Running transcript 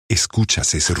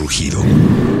¿Escuchas ese rugido?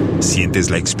 ¿Sientes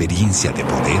la experiencia de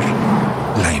poder?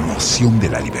 ¿La emoción de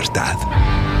la libertad?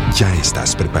 Ya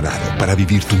estás preparado para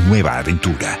vivir tu nueva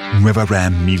aventura. Nueva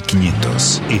Ram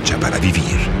 1500, hecha para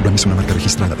vivir. Ram es una marca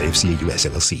registrada de FCA US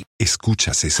LLC.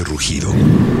 ¿Escuchas ese rugido?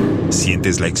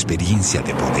 ¿Sientes la experiencia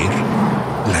de poder?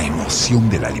 ¿La emoción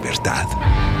de la libertad?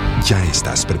 Ya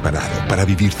estás preparado para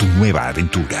vivir tu nueva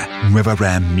aventura. Nueva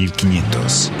Ram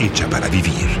 1500, hecha para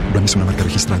vivir. Ram es una marca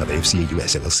registrada de FCA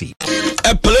US LLC.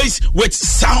 A place with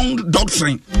sound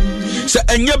doctrine. So,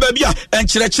 enya baby and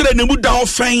chere ne mu da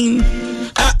ofan.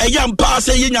 Eyam pass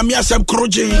nyame asem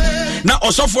kroje. Na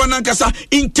osofo na nkasa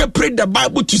interpret the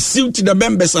Bible to suit the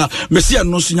members. Mesia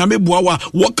no so nyame boawa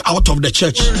walk out of the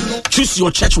church. Choose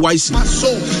your church wisely.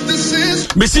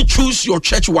 Mesi choose your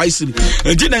church wisely.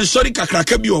 Ejina sorry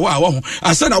kakraka bi o wa ho.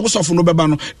 Asa na wosofo no beba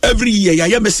no every year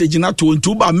ya message na to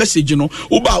ba message no.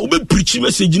 Oba preach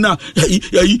message na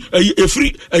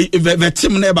free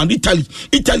vetim na ba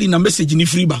Italy na message ni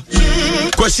free ba.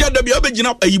 Kwesi da bi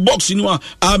obegina box ni wa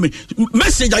amen.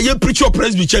 Message I preach your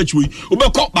Presby church we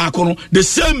call back on the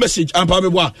same message and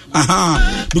probably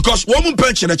because woman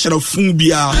preach the church of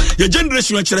Fumbia your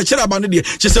generation church about the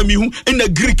chesamihu in the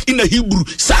Greek in the Hebrew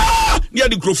sa near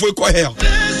the crofo hell.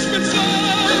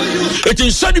 It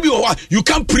is said to be you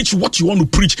can't preach what you want to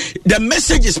preach. The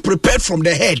message is prepared from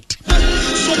the head.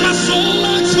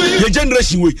 The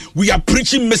generation we are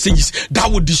preaching messages that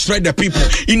will destroy the people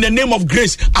in the name of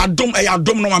grace. Adom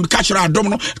no am catch adom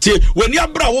no. When you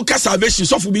bra wo salvation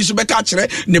so for be so be catch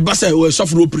ne basa so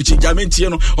for preaching jament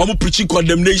no omo preaching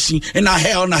condemnation and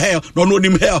hell no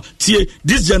nim hell.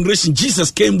 This generation Jesus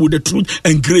came with the truth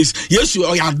and grace. Yes you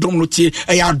adom no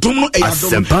adom no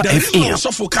adom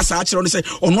so for kasa catch no say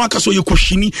ono aka so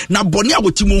yekohwini na bone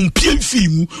awotimo mpie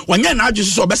fimu wanya na adwo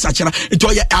so be sachera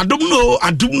to ye adom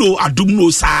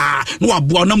no sa no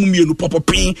aboa na mumienu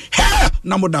popopin he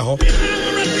na moda ho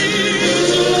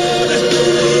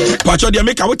pacho dia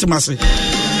make awutimase.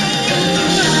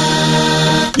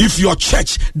 If your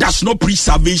church does not preach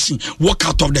salvation, walk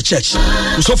out of the church.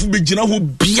 So for begina who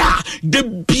bia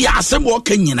some walk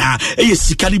nyina e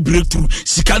sikani breakthrough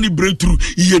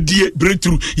ye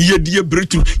breakthrough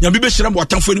nyame be hira mo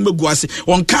atamfo ni maguase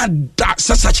on kan da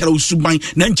sasachara usuban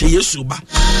na nche yesu ba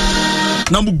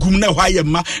na mugum na hwaye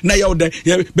ma na ye ode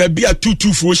ba bia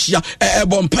tutu fo hia e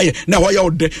bompaye na hwaye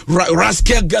ode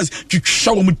rascal gas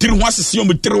twitwa wo mutiri ho asese wo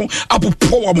mutiri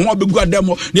apopo wo ho abegu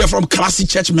ademo they are from classic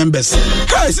church members.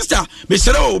 Hey sister me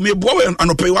sere me bo we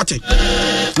anope wate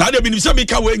na de bi ni se me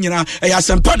ka we nyina e ya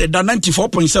sempa de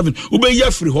 94.7 wo be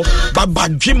ye free ho baba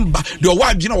dwemba de o wa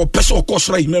adwena wo pese o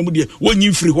kosora himamu de wo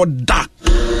nyi free ho da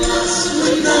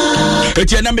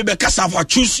etiena me be kasa for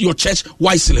choose your church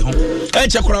wisely ho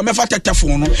echekora me fa tetefo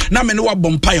no na me ne wa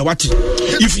bompa ya wate.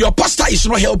 If your pastor is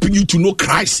not helping you to know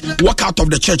Christ, walk out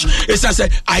of the church. It says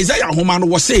Isaiah Homano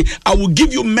will say, I will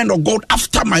give you men of God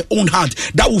after my own heart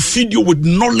that will feed you with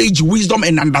knowledge, wisdom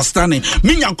and understanding.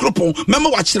 Minya kropo mema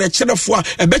wa chere fo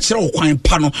e be chere okwan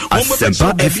pa no won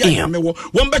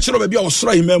be chere baby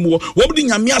osoro himemu wo bi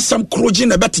nyame asam kroji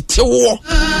na betete wo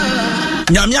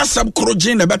nyame asam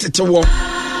kroji na betete wo.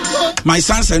 My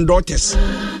sons and daughters,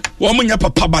 woman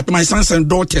papa, but my sons and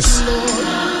daughters.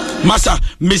 Master,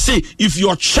 me say, if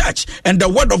your church and the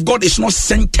word of God is not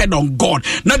centered on God,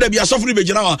 now that be a suffering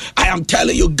general, I am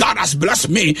telling you, God has blessed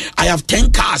me. I have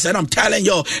 10 cars, and I'm telling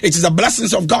you, it is the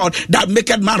blessings of God that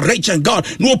make it man rich and God.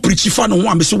 No preaching for no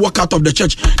one. Me say, walk out of the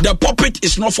church. The pulpit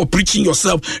is not for preaching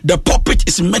yourself. The pulpit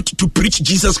is meant to preach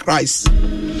Jesus Christ.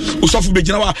 Suffering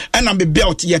general, and I'm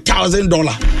built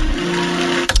 $1,000.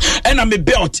 And I'm a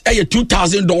belt,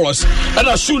 $2,000. And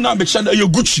I shoe now make sure you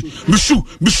Gucci. Me shoe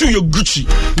you Gucci.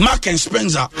 Mark and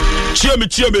Spencer. Cheer me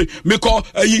call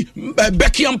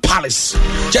Buckingham Palace.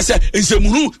 Just say in the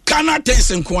munu cannot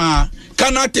tense kwa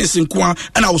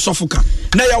and I was suffoca.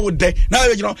 Now I would day. Now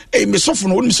you know, me suffer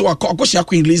no so I call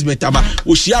Queen Elizabeth aba.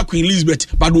 O share Queen Elizabeth,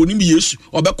 but only me yesu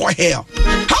or be call hair.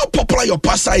 How popular your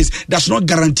pastor is does not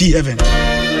guarantee heaven.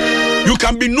 You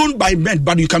can be known by men,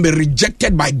 but you can be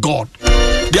rejected by God.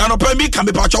 They are not me can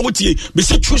be part of it. Be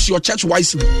say choose your church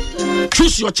wisely.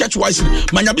 Choose your church wisely.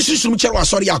 Don't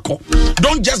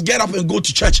just get up and go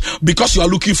to church because you are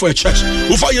looking for a church.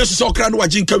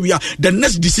 The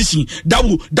next decision that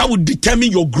will determine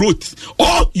your growth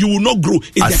or you will not grow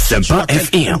is the church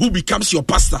who becomes your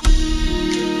pastor.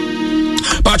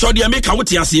 But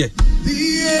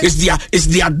it's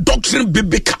their doctrine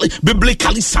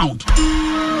biblically sound.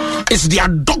 It's their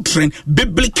doctrine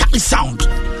biblically sound.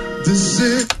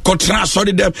 Kotra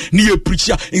sorry them near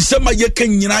preacher in some ye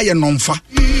kenyina ye nonfa.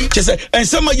 She say and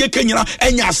some ye kenyina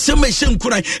and ya sema shem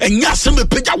kuna and ya sema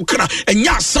peja ukra and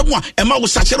ya someone and ma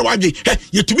was such a waji.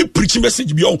 Ye to be preaching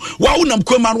message beyond. Wa unam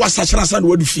kwema was such a san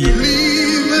word fear.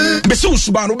 Beso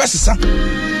subano besisa.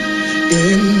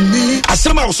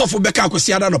 Asema osofu beka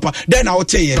akwesi ada nopa then I will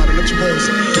tell you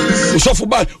osofu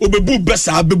ba obebu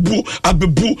besa abebu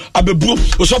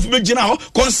osofu be gina ho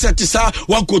concert sa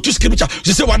one go to scripture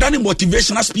she say wadani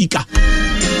motivational speaker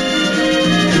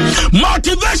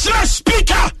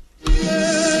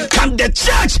can the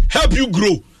church help you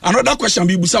grow? Another question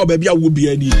be busa baby will be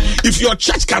any. If your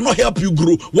church cannot help you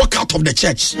grow, walk out of the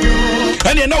church.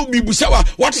 And then now be busa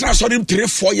what transferred him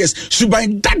 3-4 years.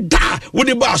 Subai dada with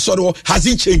the bar sorrow has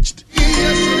he changed?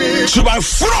 Subai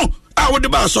front with the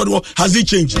bar sorrow has he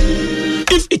changed?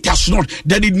 If it has not,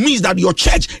 then it means that your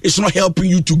church is not helping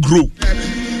you to grow.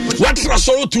 What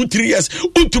transfer 2-3 years?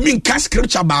 To mean cast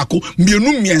scripture bako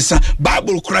mienu miensa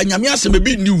Bible kura nyamia se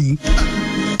maybe new.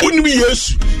 Unmi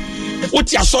yes.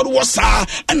 What you saw was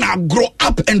and I grow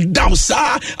up and down,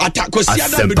 sir. Attack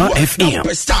Asempa FM.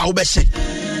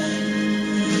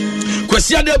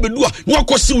 Kwesiada bedua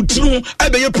wakosi utinu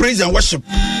ebe praise and worship.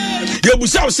 You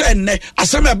busa say ne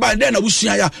asema ba then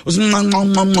abusua ya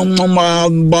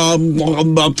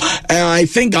I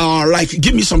think like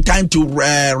give me some time to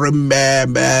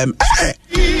remember.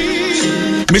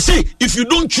 Me say if you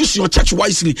don't choose your church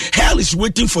wisely, hell is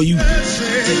waiting for you.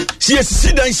 See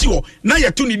dan si o na ya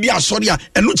to ni dia asori a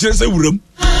eno kire say wuram.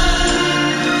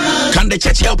 Can the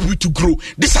church help you to grow?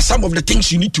 These are some of the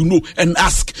things you need to know and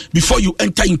ask before you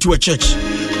enter into a church.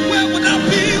 Where would I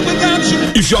be without you?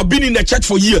 If you have been in the church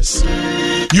for years,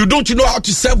 you don't know how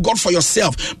to serve God for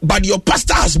yourself, but your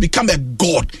pastor has become a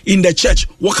God in the church.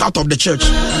 Walk out of the church.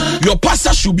 Your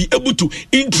pastor should be able to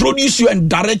introduce you and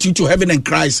direct you to heaven and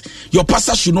Christ. Your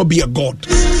pastor should not be a God.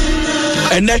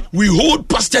 And then we hold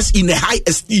pastors in a high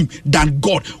esteem than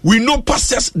God. We know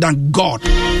pastors than God.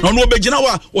 No no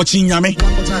bejinawa watching yame.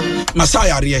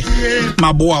 Masaya rie.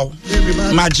 Maboao.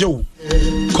 Majo.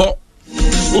 Ko.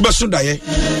 Ube sundaye.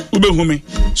 Ube hume.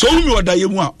 So umi wadaye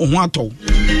mwa ohwato.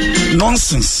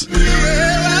 Nonsense.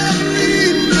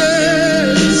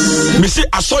 Me say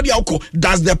asodi auko.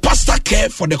 Does the pastor care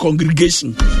for the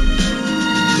congregation?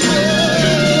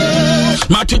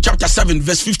 Matthew chapter 7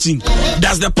 verse 15.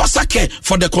 Does the pastor care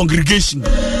for the congregation?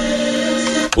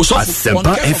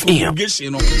 Asempa FM.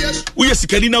 We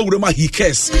sikanina urema he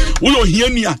cares. Uyo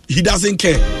hienia he doesn't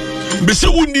care. Be say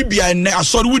unibia and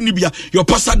asori unibia your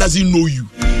pastor doesn't know you.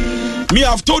 Me,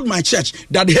 I've told my church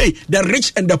that, hey, the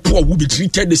rich and the poor will be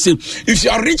treated the same. If you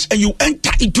are rich and you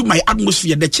enter into my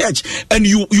atmosphere, the church, and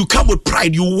you come with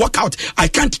pride, you walk out, I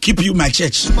can't keep you my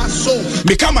church.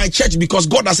 Become my church because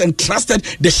God has entrusted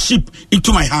the sheep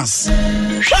into my hands.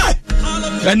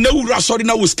 And now we're sorry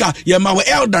now with car. Yeah, my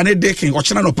elder deking or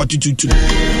channel opportunity.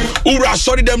 Ura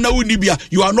sorry them now Libya.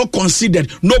 You are not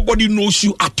considered. Nobody knows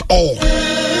you at all.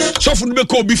 So for the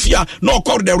call before no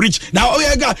call the rich. Now oh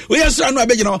yeah, God, we yes I know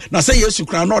now say yes you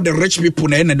cry not the rich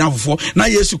people and now for now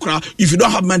yes you cry. If you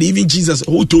don't have money, even Jesus,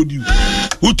 who told you?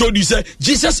 Who told you? Say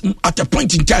Jesus at a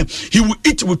point in time he will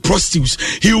eat with prostitutes,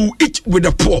 he will eat with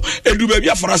the poor. And do baby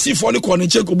for us for the corner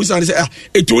check and say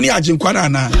it only ajinkwana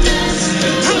na.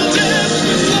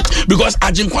 Because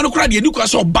ajinkwana kura the new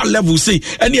class of bad level say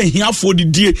any here for the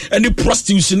day any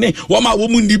prostitutes ne wama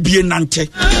woman ni bie nante.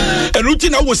 And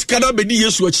routine was kada be di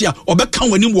Yesu achi a obeka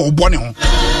wani wo bone ho.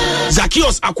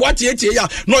 Zacchaeus akwati etie ya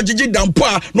no gigi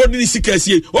dampa no di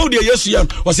sikasie o de Yesu ya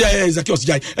o say Zacchaeus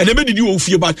jai and e be di wo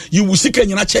fie ba you will sika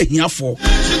nyina che hiafo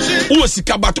wo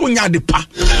sika bato nya de pa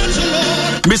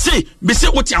me say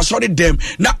what you asori dem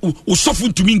na wo sofu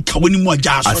ntumi nka wani mu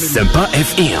aja asori Asempa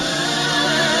FM.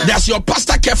 Does your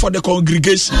pastor care for the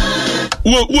congregation?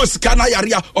 Who sika na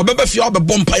yaria obebe fie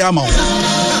obebo mpaya ma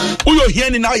uyo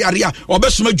hieni na yaria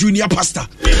obesuma junior pastor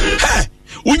hey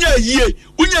unya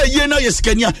yie na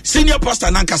yesikania senior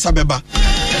pastor na nkasa beba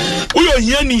uyo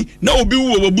hieni na obi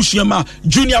wo wabushia ma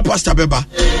junior pastor beba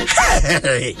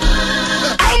hey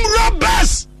I'm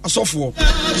robbers asofo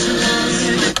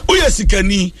uyo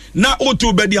sikani na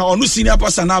otu bedia onu senior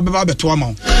pastor na beba beto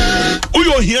ama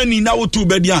uyo hieni na otu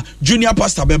bedia junior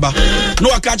pastor beba no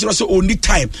akachiro say only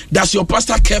time does your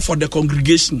pastor care for the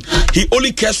congregation. He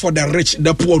only cares for the rich,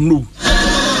 the poor no.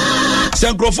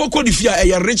 Sankrofo ko di fia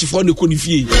e rich for ne ko ni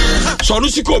fie so no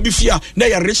sika obi fia na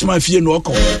ya rich man fie no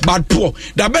ko but poor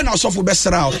that ben asofo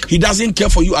besra he doesn't care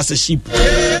for you as a sheep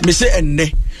me say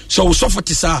enne so suffer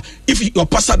tisa if your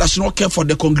pastor does not care for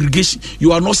the congregation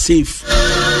you are not safe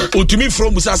to me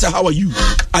from Musa say, how are you?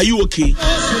 Are you okay?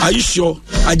 Are you sure?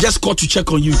 I just called to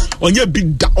check on you. On your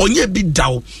big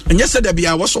down. And yes, there be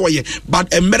I was so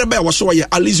but a member was so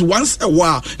at least once a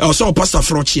while. I was so Pastor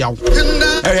Frochia.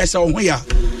 I said,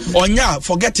 Onya,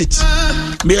 forget it.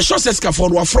 Me a short says for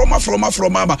from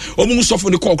mama. Omu for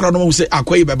the call crown say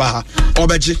Akwe Baba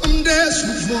Obeji.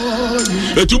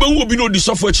 To be no the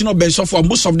software chino ben software.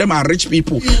 Most of them are rich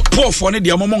people. Poor for the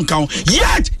among count.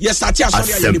 Yet, yes,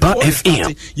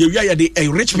 FM. You are the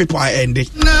rich people are ending.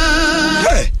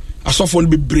 Hey, I saw for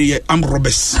be brave. I'm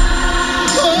Robes.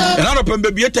 And I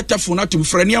don't be a telephone to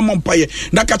Frenia Mompaye.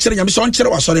 Nakachering, I'm so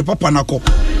sorry, Papa Nako.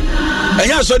 And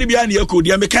yeah, sorry, behind your code,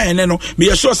 no. Me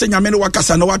assure saying Yameno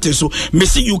Wakasano Wate. So,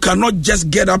 Messi, you cannot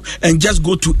just get up and just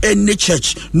go to any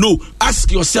church. No, ask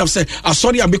yourself, say, I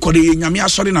sorry, I'm because Yamia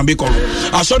sorry, I'm because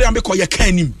I sorry, I'm because you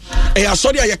can't him. I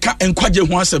sorry, I can't encourage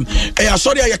him. I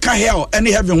sorry, I can't hear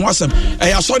any heaven was him.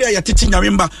 I sorry, I teaching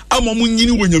Yamimba. I'm a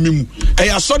munini when you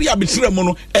I sorry, I betray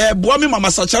mono. Boami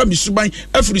Mama Sacha, Misubai,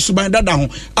 every Subai Dadaho,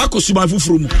 Ako Subai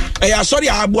Fufrum. I sorry,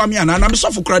 I have Boami and I'm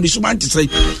so for credit Suban to say.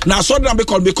 Now, sorry, I'm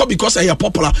because I are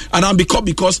popular and I'm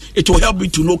because it will help me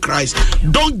to know Christ.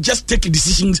 Don't just take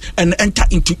decisions and enter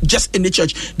into just any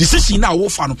church. Decision now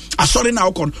sorry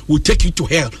now will take you to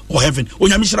hell or heaven.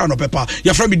 Onyamishra no pepper.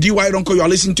 Your friend DY Ronko, you are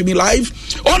listening to me live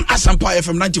on Asampa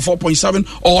FM 94.7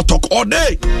 or Talk All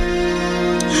Day.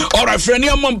 Alright, friend,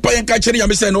 your mom paying catching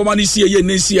you say no man is here, ye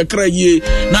nisi a cray ye.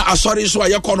 Now I sorry so I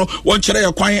kono one chere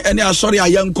a quiet and I sorry I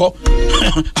yanko.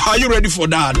 Are you ready for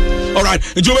that? Alright,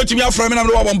 you wait to me a friend and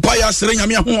I'm umpire sitting a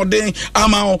mere whole day.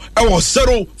 I'm out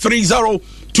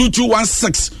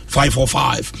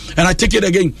 030-2216-545. And I take it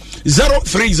again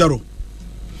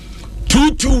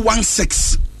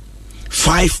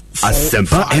 030-2216-545.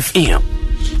 Asempa FM.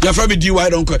 Your friend DY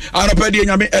Ronko. I don't pay the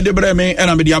Yami and the Breme and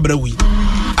I'm the Abrawi.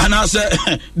 And I said,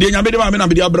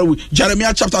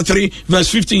 Jeremiah chapter 3, verse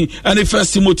 15, and the 1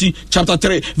 Timothy chapter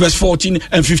 3, verse 14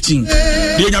 and 15.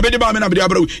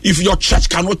 If your church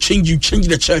cannot change you, change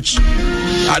the church.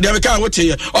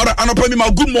 All right, and I'll pray me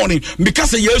good morning.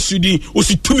 Because yes, you did, was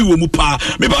it to me, Mupa.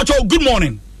 Maybe I told good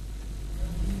morning.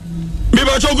 Maybe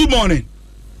I told good morning.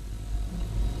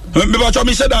 Maybe I told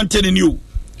me said I'm telling you.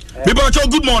 Maybe I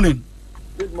told good morning.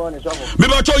 Good morning,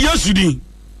 maybe I told yes, you did.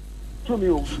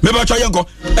 Maybe I try yanko.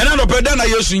 And I don't pay that I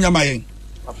use in your mind.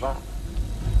 Papa,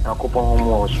 I'll coupon home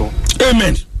also.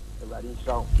 Amen.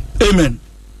 Amen.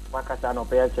 Makasano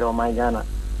pay your my Ghana.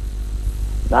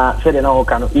 Now, said no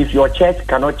can if your church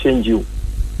cannot change you,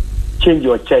 change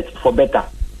your church for better.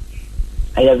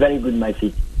 I have very good my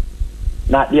feet.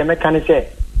 Now the American say,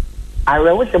 I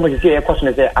will say a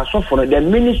question say, I saw for the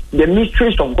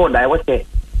mysteries of God. I was say,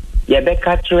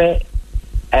 Yebeka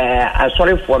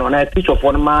sorry for no na teach of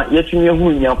one ma yetumi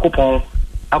hu nyankopon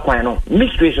akwan no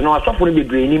mysteries no asofo no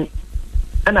bebre nim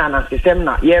ana na system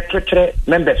na ye twetwere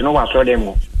members no wa so dem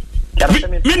ho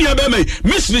mini abeme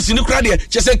mysteries ni kra de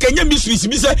chese kenya mysteries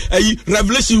bi say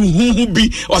revelation hu bi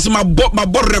o se ma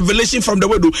bo revelation from the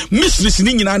word mysteries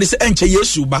ni nyina ne se enche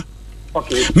Yesu ba.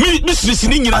 Okay. Mysteries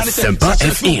ni nyina ne se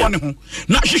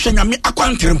na hwehwe nyame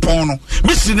akwantrempon no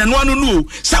mystery ne no anu no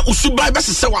sa usuba be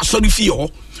se wa so ne fie ho.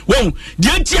 Well,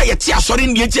 the entire yet sorry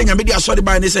in the entire media sorry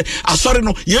by and say, I sorry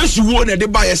no, yes, you won a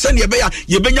debay, a send your bear,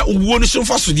 you been your one so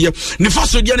fast with you.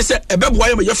 Nefaso Diana said, a bad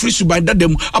wire, you're free to buy that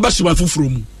them about to my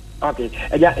room. Okay,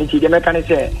 yeah, and the mechanic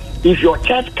say, if your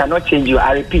church cannot change you,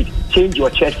 I repeat, change your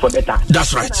church for better.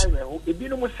 That's right. If you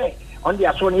don't say, on the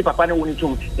Asoni, Papa, no one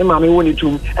to, the mammy won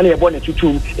to, and a bonnet to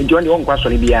tomb, and join the own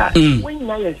question. When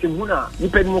I am Simuna, you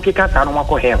pay Mokika, I don't want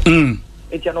to help.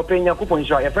 It's an opinion coupon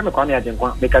show. Your friend Kwame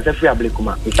Ajinkwa because every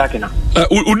ablikuma is talking now.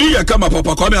 Udi ya kama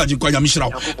Papa Kwame Ajinkwa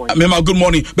Yamishra. Mema good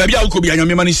morning. Baby I could be a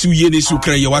mani su ye ne su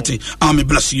kre yewate. Amen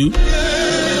bless you.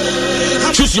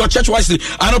 Choose your church wisely.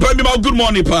 I don't pay me good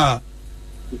morning pa.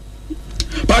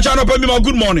 Pa cha no pay me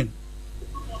good morning.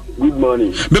 Good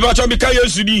morning. Baby I be kai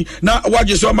Yesu din na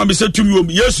waje so ma me say tumi wo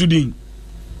Yesu din.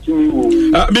 Tumi wo.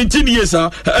 Me ntini yesa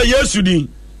Yesu din.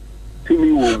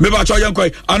 Me ba cho yan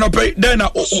koi anope den na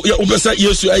o be say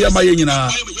Yesu ayama ye nyina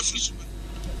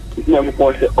na mo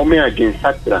ko se o me again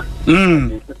satra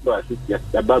so asisi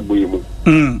ya bagbo yemu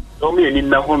o me ni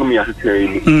na hono me asitra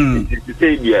yemu ti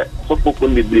say dia so poko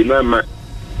ne bre na ma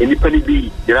eni pani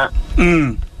bi dira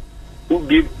u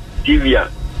bi divia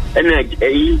ena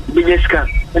ei bineska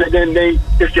ena den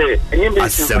se eni be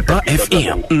Asempa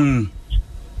FM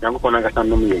yango kona ga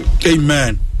tanno me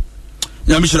amen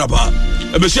Yamishra ba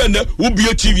ebese ne wo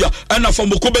bia TV and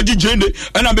from Kobeji Jene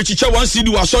and am bechicha one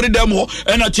CD wa sorry dem ho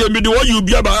and atie me de wo you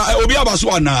bia ba obi aba so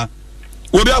ana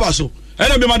obi aba so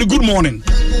and be my good morning.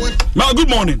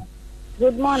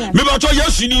 Good morning. Me bacho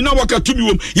Yesu din na waka tumi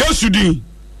wom. Yesu din.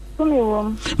 Tumi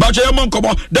wom. Bacho yemon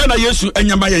komo. Den na Yesu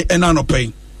enyama ye ena no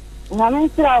pen. Na me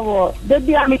nsira wo.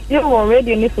 Debi am wo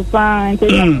radio ni supan nti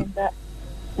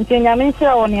nyame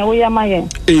nsira wo ne wo yama ye.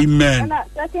 Amen. Na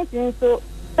second thing so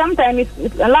sometimes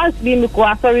last be me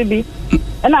ko sorry be.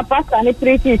 And a pastor and a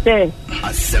preacher say,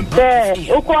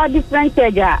 "Okay, different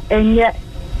area, and yet,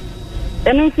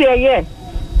 and you say, yes,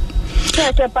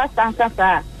 say, pastor and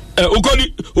kasa."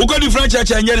 Uko different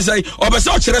church and yet say, "Oh, but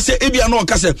such as say, Ebia no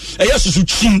kasa, a yes to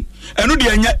chin, and no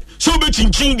dear, so much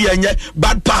in chin, dear,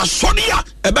 but Passonia,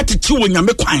 a better two when you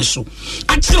make quine so.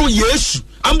 Actually, yes,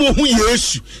 I'm who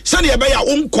yes, Sunny about your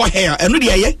own core hair, and no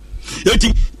dear,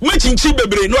 yeti making chi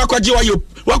bebre no akwaji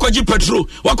wakwaji petrol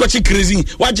wakwaji crazy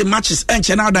waji matches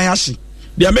enche na adan ahye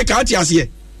they make out here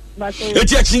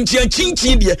eti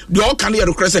chinchin de all can hear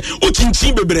request o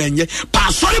chinchin bebre enye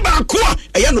pa sorry ba ko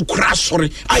eye no kra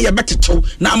sorry aye betetew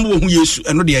na am wo hu Yesu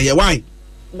eno de eye why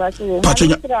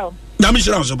pachonya na mi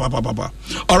shira so papa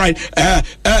all right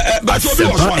but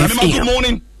good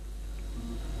morning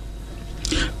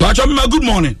pachonya good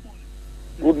morning.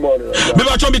 Good morning. Me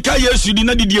ba cho me ka Yesu din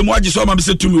na didie mu age so ma me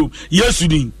se tumi o Yesu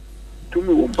din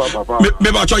tumi wo papa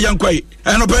me ba cho yankwai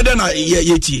eno pede na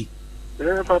ye tie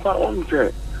papa on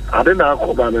say ade na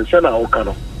akoba me se na oka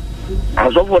no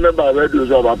asofo ne ba radio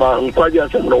so papa nkwaje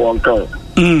asem no won kan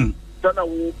sana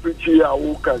wo pichi a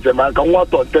wo kan se man kan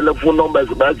wato telephone numbers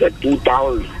ba se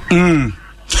 2000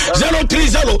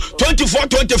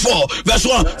 030-24-24 verse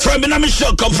 1 from Minami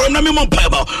Shaka, from Nami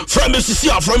Mompeba, from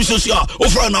Mississippi, from Mississippi, or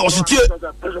from our city.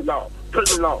 Prison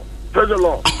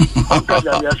law.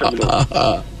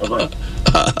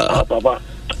 Papa.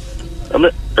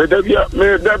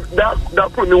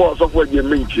 That put me was of what you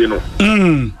mean, you know.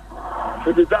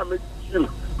 So the time you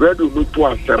ready to look to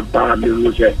us,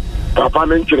 Papa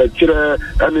mentioned and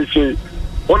he said,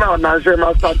 Ona na se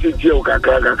ma start je o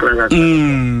kakra last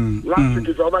week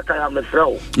is over kaya me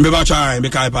frau me ba chai me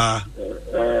kai pa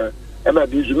e na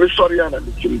di me sorry ana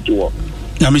di chimto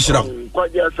na me shira kwa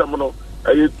je asem no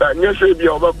e nye se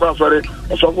bia o ba kwa sorry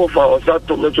so for fa o sa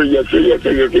to me so yes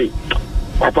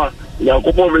papa ya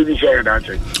ko po me di share that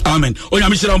amen o nya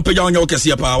me shira on pega on your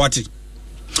kese pa wati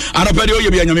ana pedi o ye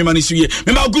bia nya me mani suye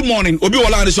me ba good morning obi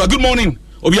wala ni so good morning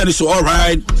obi ani so all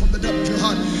right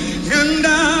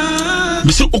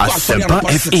Asempa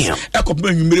FM.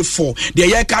 Number 4. The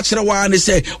year catcher one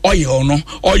say oil no,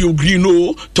 oil green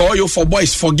no, to oil for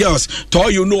boys, for girls, to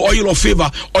oil no, oil of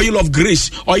favor, oil of grace,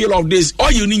 oil of this,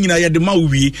 oil you need the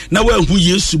maui. Now who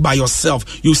you by yourself,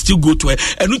 you still go to it.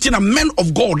 And looking at men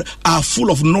of God are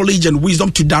full of knowledge and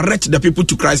wisdom to direct the people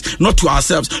to Christ, not to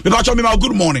ourselves. Good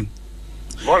morning.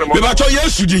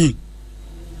 Yes, you did.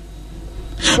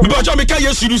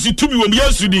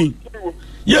 Yes, you did.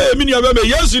 Yeah, mini abebe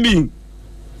yes you did.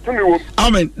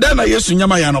 Amen. Then I yes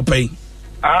nyama ya no pay.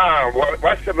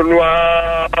 What's the no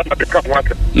the cup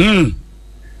water.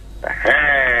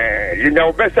 You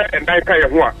know better and I pay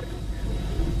one.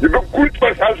 You go good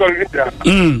for house or leader.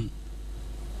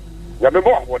 Ya be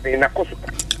bo what in a cost.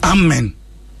 Amen.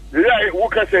 Yeah, who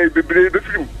can say be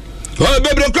film. Oh,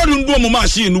 baby, I couldn't do my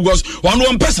machine was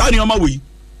one person on my way.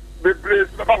 Be praise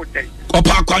about it.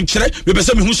 Opa kwankyere me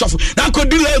pese me hu sofo na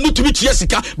akodi la mu tumi tie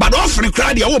sika but offering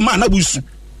cry dia wo ma na busu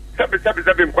sabe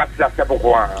nkwasi asebo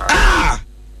ko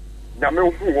na me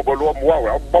hu wo bolo mo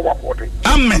wa ba wa pode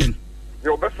amen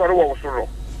yo be sori wo soro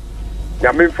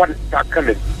na me fa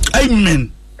takale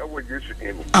amen e wo Yesu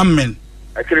name amen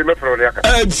akire me fro ya ka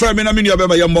fra me na me ni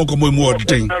obeba ya mbonko mo mu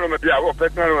odten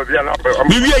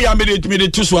me wie ya me de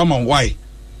tu so am why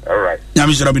all right ya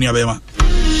me shira me ni obeba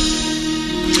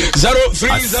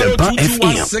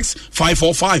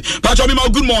 0302216545. Pacho me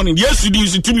good morning. Yes you do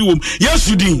to me wom. Yes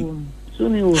you do.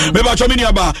 Me pacho me ni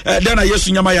aba then na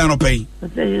Yesu nyama ya no pay.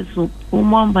 Say Yesu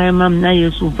umom ba mam na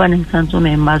Yesu fani santo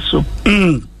me maso.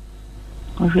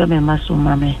 Ofia me maso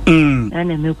mame. Na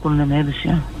me kun na me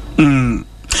bisia.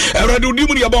 Eradu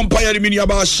dimu ni aba mpaya ni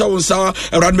aba shawo nsa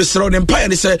eradu mesro ne mpaya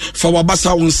ni se fa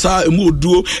wabasa nsa emu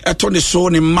oduo eto ne so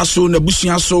ne maso na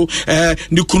busua so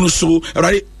ne kunu so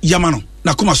eradu yamano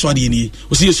na kuma so ade ni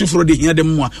o se Yesu furo de hia de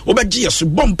mu a obeje Yesu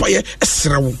bompaye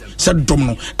esrewo se dom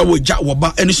no e wo gya wo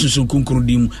ba ene sunsun kunkuru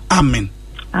di mu amen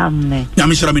amen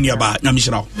nyamishira me ni aba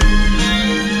nyamishira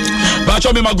ba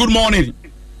cho me ma good morning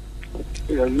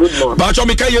ba cho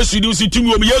me ka Yesu di si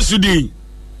tumi o me Yesu di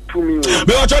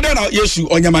me wa cho de na Yesu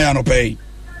onyama ya no pay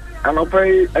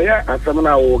anopay aya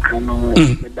asamna wo kanu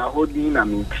me da hodi na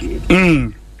minti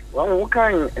Well,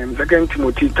 okay, in 2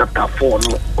 Timothy chapter 4,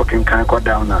 no, okay, can go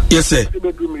down now. Yes, sir.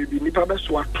 Maybe nipa be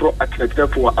so atro atletel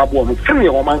for abo mo femi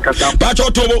o man kasa. Pacho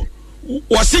tobo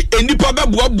wasi enipa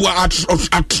beboaboa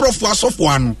atrofo asofo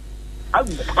ano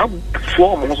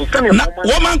na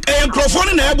woman enkrofo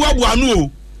na eboaboa no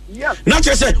o na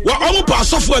che say wa omo pa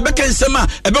asofo ebeka nsem a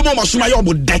ebemo masoma ye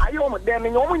omo de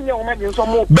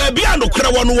baby anokra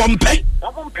wono wompe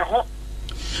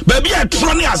baby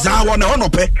atro ne azan wo na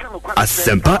honope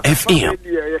Asempa FM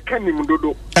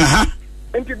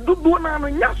enti dudu na no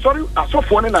nya sorry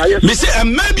asofo ne na aye me say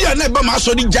emma bia na eba ma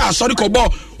sorry ja sorry ko bo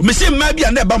me say emma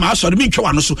bia na eba ma sorry mi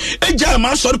twa no so eja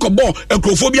ma sorry ko bo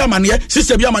ekrofo bia mane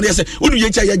sister bia mane say unu ye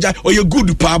cha ye ja o ye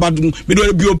good pa abadum me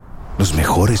do bio. Los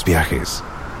mejores viajes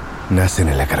nacen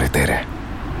en la carretera,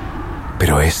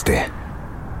 pero este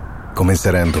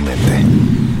comenzará en tu mente.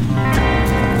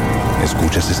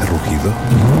 ¿Escuchas ese rugido?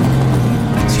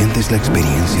 ¿Sientes la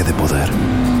experiencia de poder?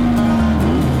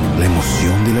 ¿La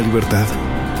emoción de la libertad?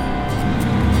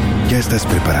 Ya estás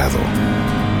preparado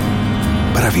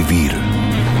para vivir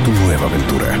tu nueva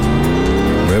aventura.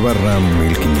 Nueva Ram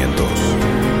 1500.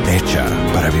 Hecha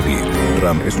para vivir.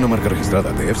 Ram es una marca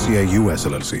registrada de FCA US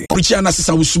LLC. Richana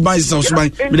sisa usubai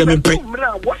me dem pe.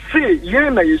 What say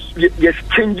yes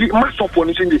change massive for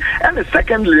change and the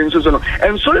second lane so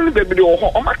and so the baby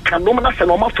o ma kando na se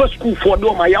no ma first school for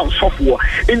do ma ya software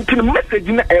into message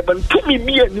na even to me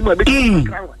be ani ma be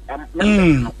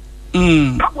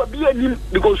Papa be ani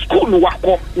because school no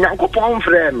wako nyankopon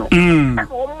frɛ no and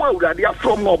o ma urade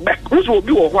from no back so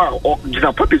obi wo ho a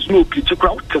gina purpose no pitch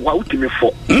crowd to wa utimi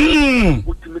for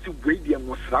ultimate radio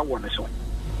no sra won so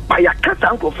ba ya kasa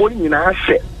nkofo ni na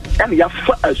hye and ya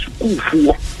fa a school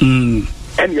for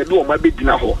and ya do o ma be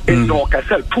dina ho and no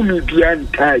kasa to me bia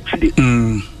nta chide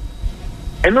and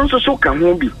also so kan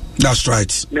ho bi. That's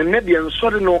right. Na ne de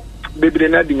nsori no bebre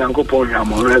na di nyankopon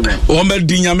hwamo reverend o ma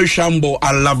di nyame hwambo.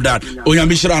 I love that. O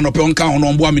nyame hira no pe onka ho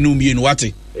no mbo amenu mie no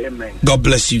wate. Amen. God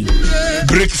bless you.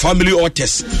 Break family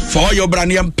altars for all your brand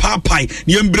name papai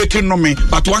name breaking no me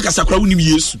but one kasa kra unim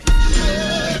Yesu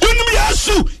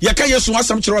ya ka Yesu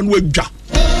asam kire no adwa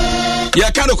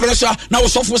ya ka no kra na wo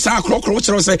sofo san krokro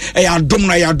kire say e ya dom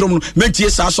na ya dom no mentie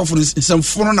sa sofo nsem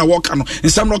fono na wo ka no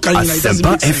nsem no ka ni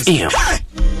Asempa FM.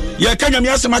 Yeah, can you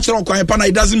asem akire okwan pa na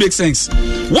it doesn't make sense.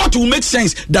 What will make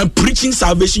sense than preaching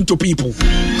salvation to people?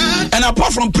 And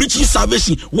apart from preaching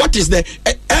salvation, what is the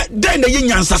then the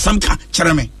nyansa samka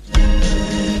kire me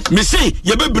say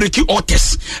you be break you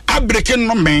altars. I break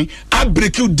no man, I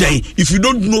break you day. If you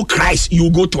don't know Christ, you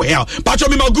will go to hell. Pastor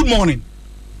Mima, good morning.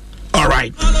 All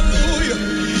right.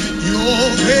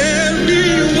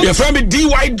 Your friend me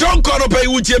DY don't call up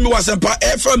with me was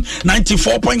FM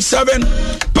 94.7.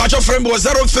 Pastor friend was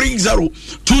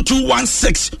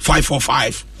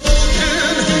 030-2216-545.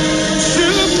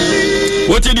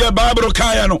 What did your Bible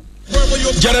Kayano?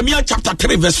 Jeremiah chapter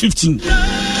 3 verse 15.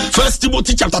 First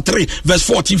Timothy chapter 3 verse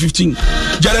 14-15.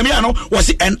 Jeremiah no was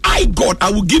it, and I God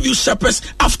I will give you shepherds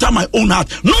after my own heart,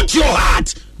 not your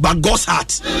heart but God's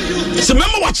heart. So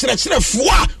remember what chere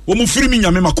fwa wo mu firi mi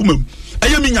nyame makomam.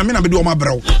 Eye mi nyame na be de o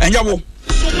mabraw. Enya wo.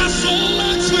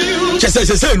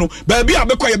 Say no baby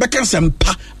abekọ ye beka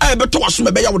sempa. A beto waso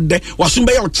be ya wo de, waso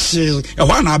be ya wo chi. E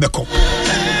ho na abekọ.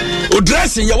 O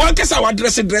dressing, you want to our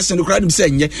dressing the crowd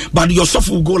saying, but your stuff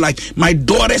will go like my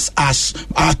daughters are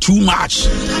too much.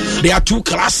 They are too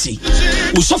classy.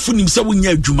 We suffer himself when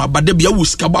you juma, but they be a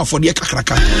wuskaba for the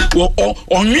kakraka. Or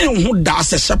who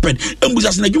does a shepherd, and we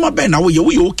just na juma ben now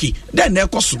you okay. Then they're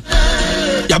cosum.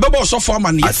 Yababa so far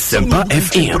man. Asempa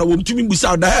FM. To me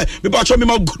beside there. Good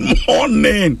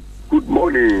morning. Good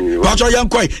morning. Pacho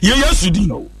yankoi. Yes you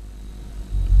do.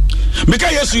 Meka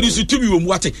yes you do to me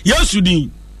what? Yes you do.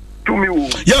 To me,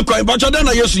 yeah, quite but then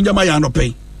I used to Yamayano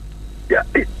pay. Yeah,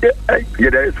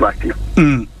 there is what you.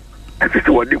 I think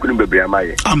what you couldn't be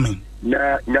my. Amen.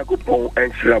 Na Yakupon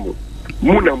and Shramu.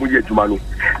 Muna Muya Jumanu.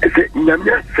 I say,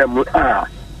 Namia Samu.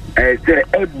 I say,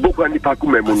 a book on the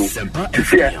Pakumemunu. To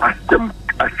say, a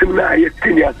similar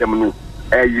senior Samunu.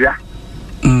 Yeah.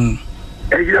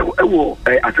 I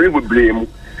say, we blame.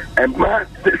 And my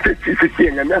sister,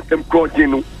 and ask them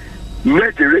continue.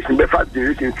 Next generation, the first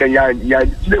generation, say, "Ya,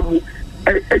 lemu,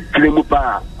 lemu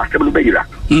pa, asemu beira."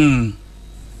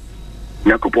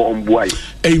 Nakupo ombuai.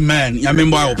 Amen. Ya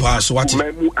membo ao pass what?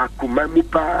 Memu akumemu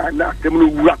pa na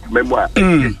asemu wura kumemu a.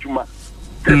 Juma.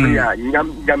 Sebe ya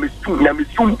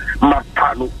nyamisum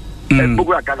mapano.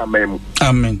 Ebogo akana memu.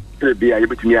 Amen. Sebe ya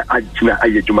yebetumi ajina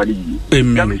aye juma ni.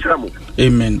 Amen.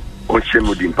 Amen.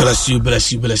 Bless you.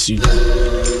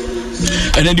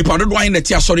 And then the part of wine that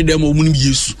you sorry them woman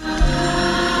Yesu.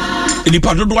 And the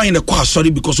part of wine the kwa sorry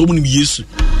because woman Yesu.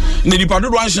 And the part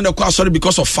of wine the kwa sorry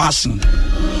because of fasting.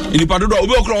 And the part of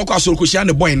obi okro kwa sorry ko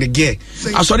the boy in the girl.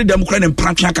 I sorry them kra dem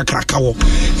pranka kakraka wo.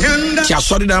 Ti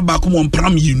sorry that ba ko mo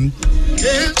pram yinu.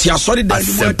 Ti asori da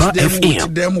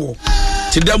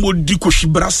demo di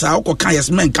koshibra ko kan yes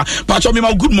menka. Pacho me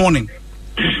good morning.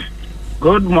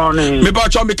 Good morning. Me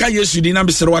pacho me kan yesu din na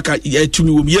be sere waka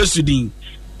tumi wo yesu din.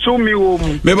 Tumi wo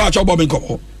mu. Me pacho bo me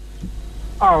nko.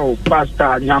 Oh,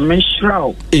 Pastor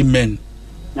Nyamishra. Amen.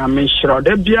 Nyamishra.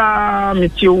 De bia me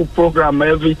tiu program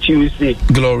every Tuesday.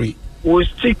 Glory. We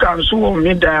stick and so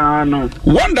me da.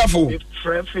 Wonderful.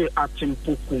 Frefe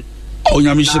atimpuku. Oh,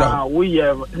 Nyamishra. We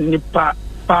have nipa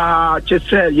pa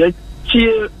chese ye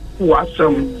tie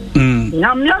wasam.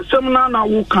 Nyamiasam na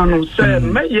wo kanu se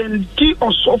me ye ndi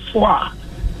osofo a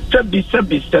sebi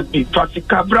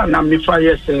fasikabra na mi fa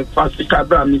yese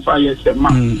fasikabra mi fa yese ma.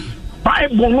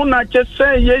 Bible no na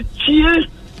chese ye tie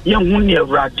ye hu ne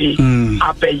Awurade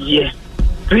abeye.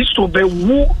 Kristo be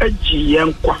wu agi ye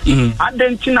nkwa.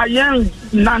 Adentina ye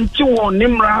nanti wo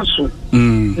nimra so.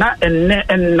 Na enne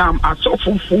ennam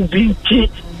asofufu bi nti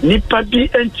nipa bi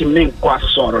entime nkwa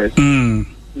sore.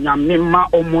 Nyamima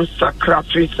omo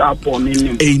sacrifice upon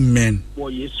him. Amen. Wo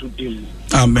Yesu dim.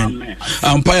 Amen.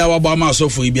 Empire wa ba ma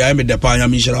asofo ibi ay me de pa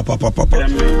Nyamishra papa.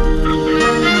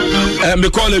 Me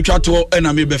call it chato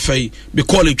and me be fay. Me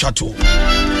call it chato.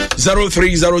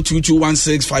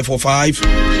 0302216545.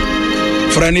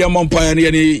 Frania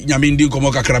Mompire ni Nyamindi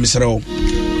komo kakra misreo.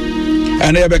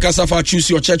 And e be kasa fa choose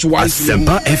your church wise.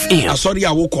 Asempa FM. Sorry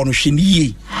I walk on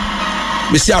hweniye.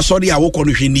 Me say sorry I walk on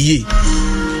hweniye.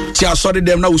 I saw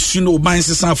them now soon mind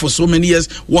for so many years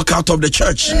walk out of the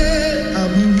church.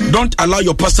 Don't allow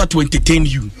your pastor to entertain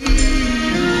you.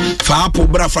 Fa apo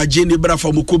bra fa jeni bra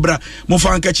fa mukubra mo fa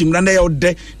anka chimra na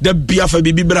de bia fa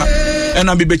bibi bra and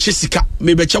am be sika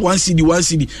me be che 1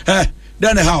 cedi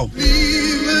then how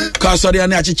ka sorry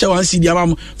na acheche 1 cedi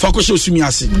am fa ko sumi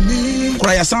ase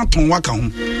kura ya san ton waka ho.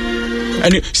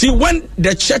 And you see, when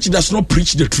the church does not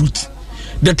preach the truth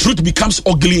becomes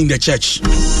ugly in the church.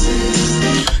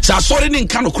 So sorry in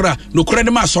Kanokura, no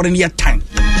credit sorry in your time.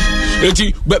 They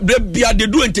do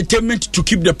entertainment to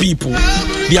keep the people.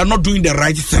 They are not doing the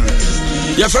right thing.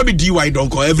 You have to DY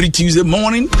Donko every Tuesday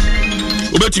morning.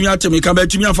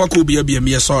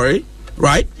 Sorry,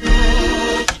 right?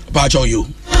 About you.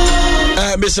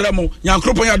 Mr. Ramo,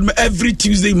 Yankropo every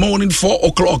Tuesday morning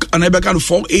 4:00 and I began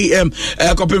 4 a.m.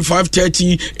 Coping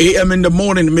 5:30 a.m. in the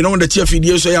morning. Me know the TF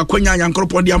video so ya kwenya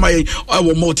Yankropo dia mai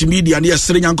our multimedia and yes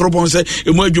Yankropo say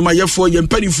emu adwuma yefo ye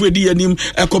mpanifu edi anim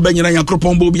ekobenyina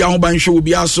Yankropo bo bia ho ban hwe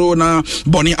bia so na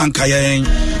boni ankayen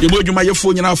emu adwuma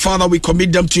yefo nyina. Father, we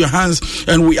commit them to your hands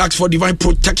and we ask for divine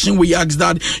protection. We ask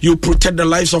that you protect the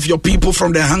lives of your people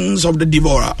from the hands of the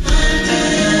devourer.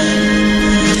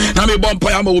 Me bompa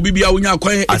ya ma obi bia wonya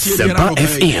kwan Asempa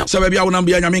FM. So bia wona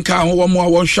bia nyaminka ho wo mo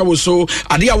won hwe wo so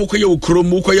ade a wokoye wo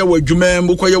krom wokoye wo adwuma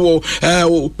wokoye wo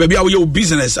bia wo ye wo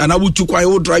business and I would to kwai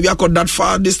wo drive you that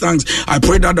far distance. I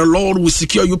pray that the Lord will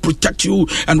secure you, protect you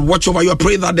and watch over you. I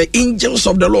pray that the angels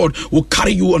of the Lord will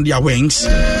carry you on their wings.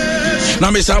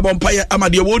 Na me sa bompa ya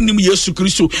amade wonim Yesu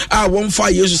Kristo a won fa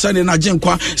Yesu sane na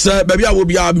genkwa say bia wo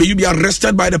bia may you be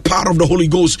arrested by the power of the Holy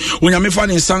Ghost. Onyame fa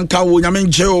ne sanka wo nyame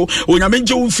nje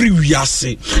free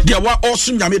wiase dia wa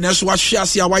also nyame na so wa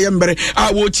hwiase a wa yembre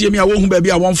a wo tie me a wo hu ba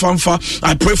bia won famfa.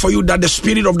 I pray for you that the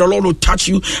Spirit of the Lord will touch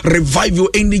you, revive you,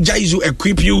 energize you,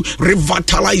 equip you,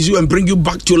 revitalize you and bring you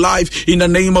back to life in the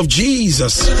name of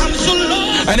Jesus.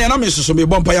 And then I'm so me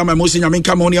bompa ya my most nyame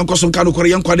come on yanko so kanu kore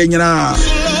yanko de nyina.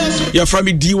 You're from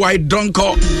me DY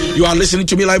Donko. You are listening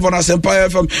to me live on Asempa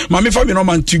FM. Mami fa me no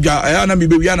man tuga. I na me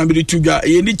be na me tuga.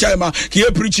 Any time he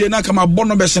preach na kama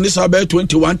bono besen this about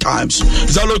 21 times.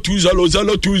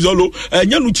 0200.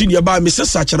 Nya no ti dia ba me se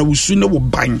sachara wusu na wo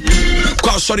ban.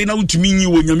 Kwa sorry na utumi nyi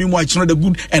wo nyame mu a the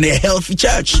good and a healthy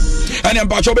church. And then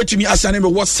ba cho betumi asane me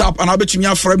WhatsApp and betumi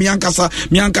afra me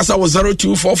ankasa was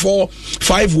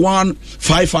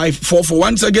 0244515544.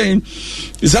 Once again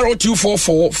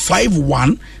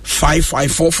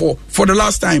 0244515544 for the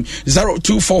last time.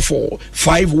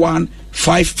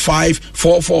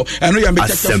 0244515544. I know you're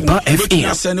Asempa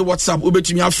FM. Send WhatsApp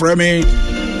ubetumi afra me.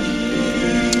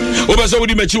 Obasa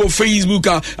wudi mechi o Facebook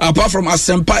apart from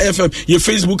Asempa FM your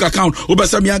Facebook account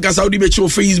obasa miankasa wudi mechi o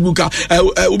Facebook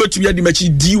obetumi adi mechi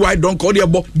DY Donko dey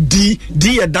bo D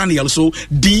Daniel so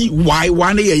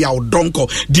DY1 ya Donko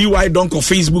DY Donko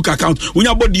Facebook account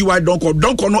unya bo DY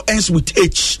Donko no ends with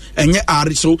H enye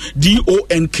R so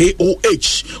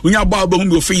DONKOH unya bo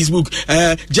abahum your Facebook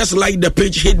just like the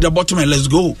page, hit the bottom and let's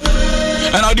go.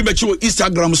 And I'll be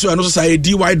Instagram so I know say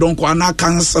DY Donko and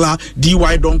Counselor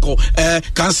DY Donko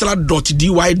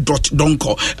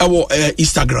counselor.dy.donko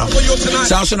Instagram.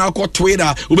 So now call Twitter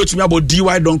ubetumi about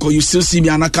DY Donko. You still see me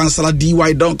and Counselor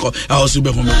DY Donko. I also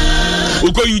be home.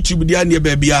 We go YouTube there near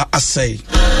baby I say.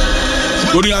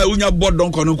 unya board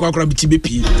donko no kwakra bitibe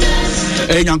pie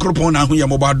nyankropon na ho ye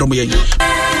mobile dom ye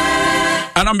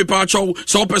and I'm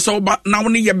so person but now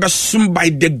ni ye besum by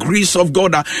the grace of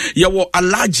God ye wo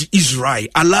Alhaji Israel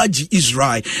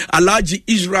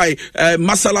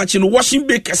masalachi no washing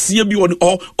bay kase bi on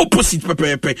or opposite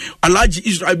pepe Alhaji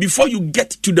Israel. Before you get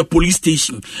to the police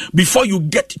station, before you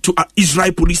get to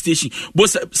Israel police station,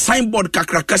 both signboard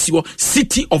kakrakasi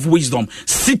City of Wisdom.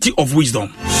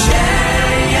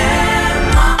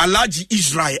 Alhaji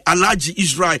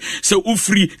Israel so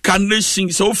ufri Carnation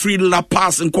so ufri La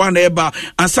Paz and Kwaneba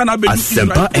and sana be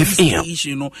Asempa FM,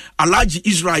 you know Alhaji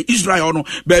Israel no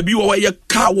baby wo ye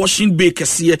car washing bay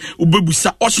kese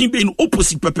ubebusa washing bay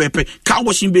opposite pepe car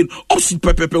washing bay opposite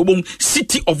pepe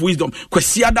City of Wisdom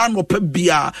kwesi ada no pe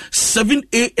bia 7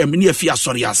 a.m. near Fia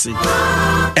sorry ase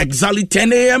exactly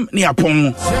 10 a.m. near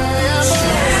Pon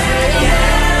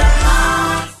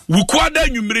Wukwada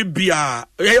nyumre bia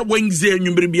Wednesday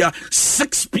nyumre bia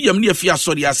 6 p.m. near Fia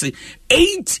sorry ase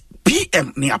 8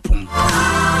 p.m. near Pon.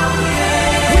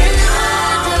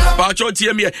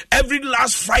 Every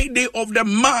last Friday of the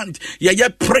month,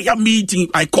 prayer meeting.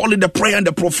 I call it the prayer and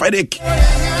the prophetic.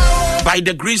 By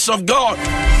the grace of God,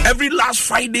 every last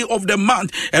Friday of the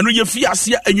month, and when you feel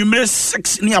and you may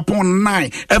 6 near upon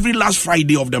 9, every last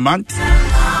Friday of the month.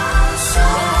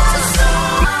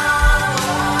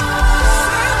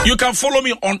 You can follow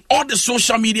me on all the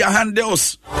social media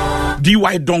handles.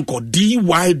 DY Donko,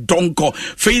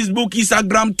 Facebook,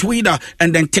 Instagram, Twitter,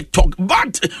 and then TikTok.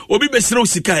 But obi besiro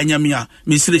sika enyamia,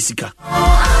 misire sika.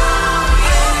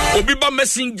 Obiba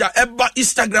Messenger, Eba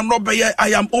Instagram, no be I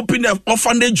am opening an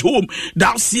orphanage home.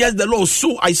 Thou seest the Lord,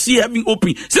 so I see heaven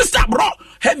open. Sister, bro,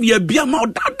 have you be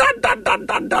out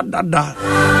da.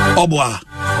 Obwa.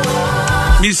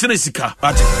 Misire sika.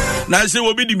 Now say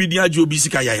obi di media jobi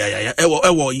sika ya.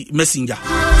 Ewo Messenger.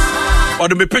 Or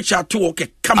the picture to okay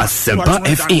come Asempa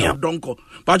FM Donko.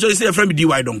 But you say a friend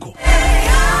DY Donko.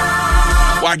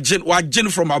 Wa gen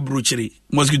from Abrochiri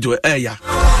mosquito yeah.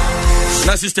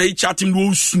 Na sister he chatting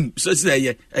no soon. So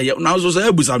say now so say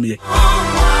ebusam here.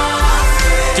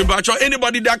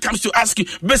 Anybody that comes to ask you,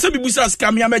 bese bibusa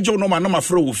scam ya mejo no man no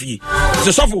mafro wo fie.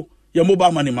 So sofo your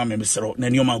mobile money ma me mesero na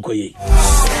nioma nkoye.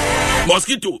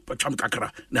 Mosquito pacham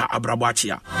kakra na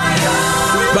abrabachia.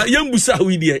 But yambusa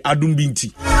we dey adum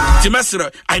binti.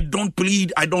 Timesra, I don't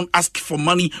plead, I don't ask for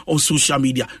money on social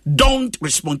media. Don't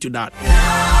respond to that.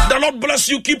 The Lord bless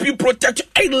you, keep you, protect you.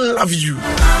 I love you.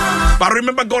 But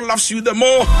remember, God loves you the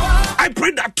more. I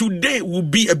pray that today will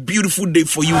be a beautiful day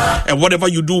for you, and whatever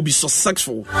you do will be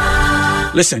successful.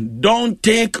 Listen, don't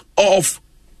take off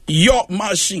your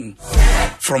machine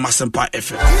from Asempa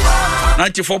FM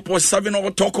 94.7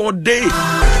 or talk all day.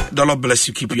 The Lord bless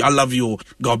you, keep you. I love you.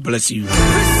 God bless you. Receive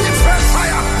fresh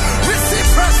fire. Receive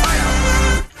fresh fire.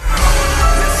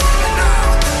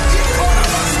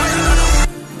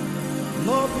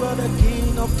 Lord, you are the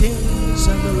King of Kings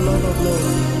and the Lord of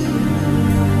Lords.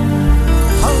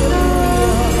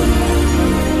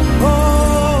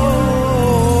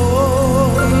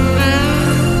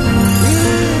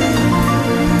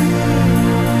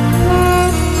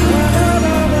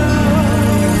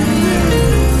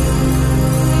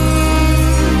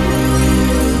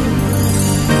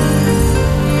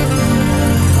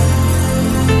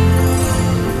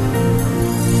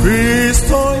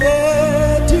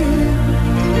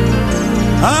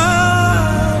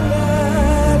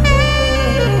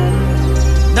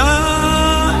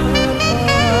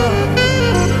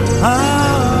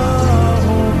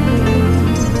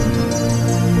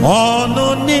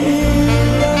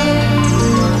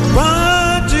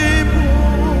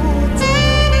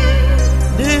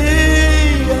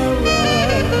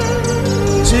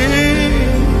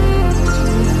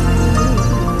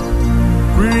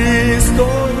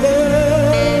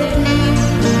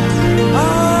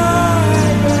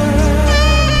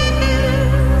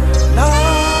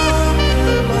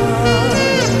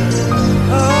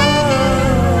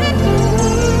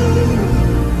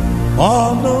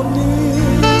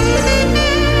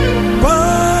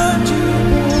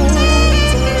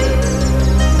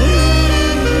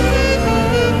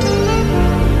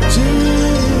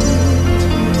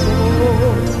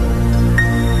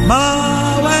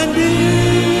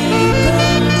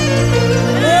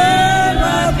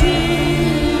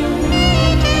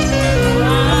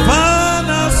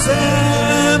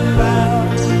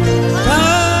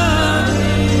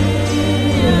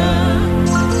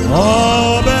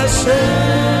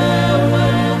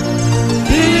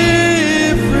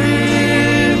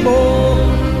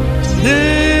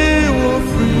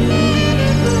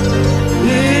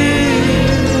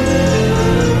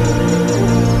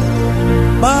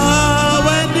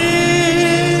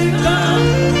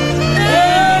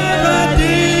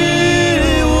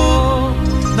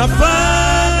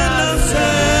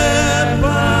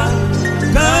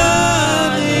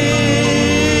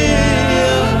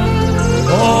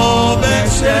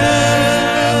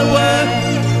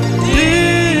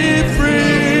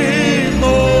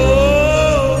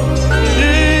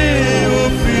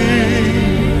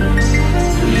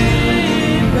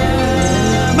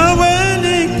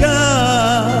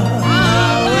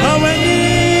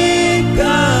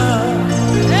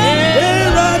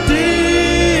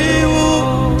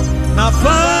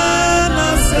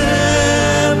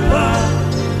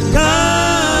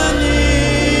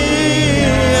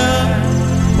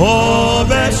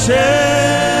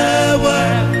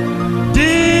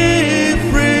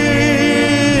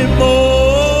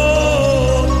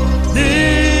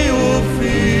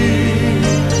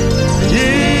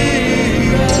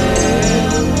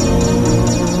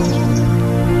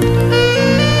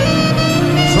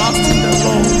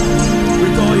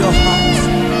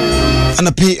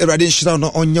 ana pay erade nhyira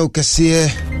no onyo kese.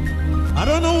 I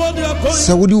don't know what they are going.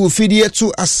 So would you feed here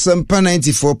to Asempa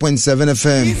 94.7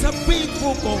 FM? He's a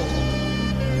faithful God.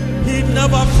 He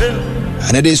never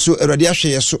fails. And they so erade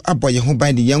ahwe so aboye ho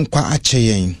ban de yenkwa ache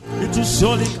yen. It is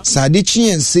surely Sade chi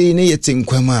yen sei ne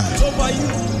yetinkwama.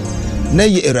 Na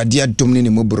ye erade adom ne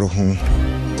mobro ho.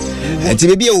 Enti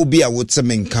bebi a obi a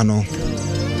wotsemenka no.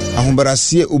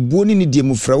 Ahombarase obuoni ni die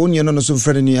mufra woni no so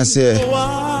mfra ne ase.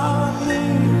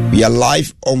 We are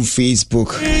live on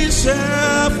Facebook.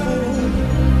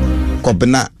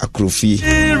 Kobna Akrofi,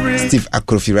 Steve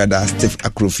Akrofi rather, Steve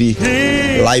Akrofi,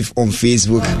 live on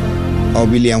Facebook. Or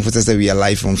William Foster said we are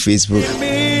live on Facebook.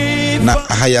 Na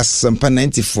Ahaya Asempa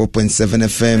 94.7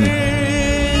 FM.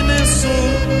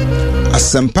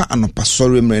 Asempa anopa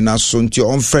sorry mrena so nti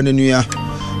on friend nuya.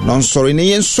 Non sorry ne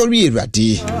yen sorry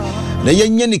radi. Na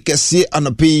yen ni kese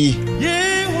anopi.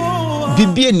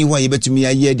 Bibia ni wa yebetumi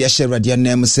aye de ahye radi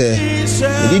anam se.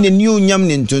 Edi ne new nyam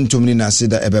ne ntontom ni na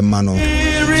sida ebe ma no.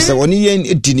 Se woni yen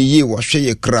edini ye wo hwe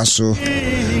ye kraso.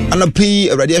 Anopi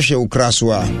radi ahwe wo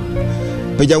kraso a.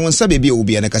 Peja wonsa bebi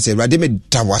obi na kase radi me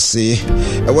dawase.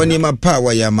 E woni ma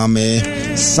power ya mame.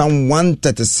 Psalm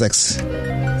 136.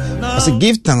 I say,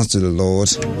 give thanks to the Lord,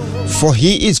 for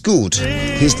he is good.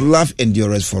 His love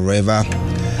endures forever.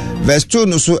 Verse 2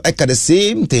 no so eka the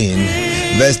same thing.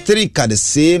 Verse 3 ka the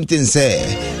same thing say,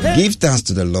 give thanks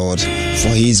to the Lord, for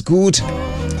he is good,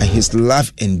 and his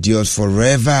love endures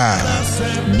forever.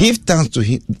 Give thanks to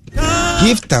him.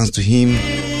 Give thanks to him,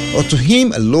 or to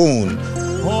him alone.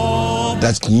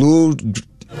 That's glory.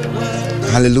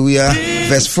 Hallelujah.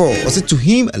 Verse 4. Was it to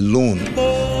him alone?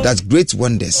 That's great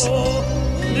wonders.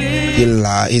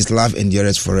 His love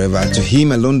endures forever. To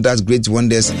him alone does great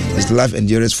wonders. His love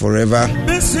endures forever.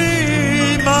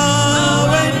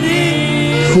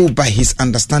 Who by his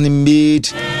understanding made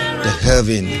the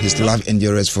heaven. His love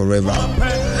endures forever.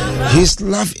 His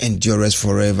love endures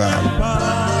forever.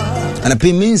 And I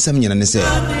pay means something and I say,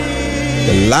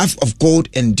 the love of God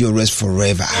endures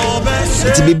forever.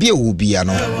 It will be a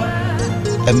ubiano.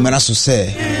 And Manasso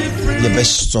say, your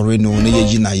best story no ye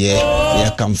jina ye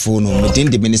come for no meeting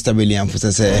the minister William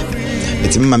Foster say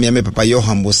it's mammy papa your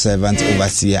humble servant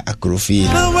overseer Akrofi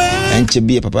and to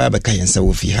be a papa baka and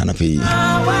so fi hanapi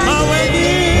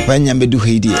papa nyambe do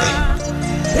hidi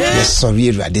yes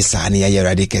sorry radisani ya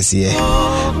radikasi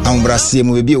ambrasi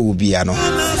mu be obiano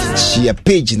share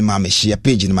page in mommy share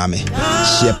page in mommy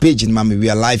we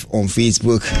are live on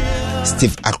Facebook.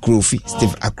 Steve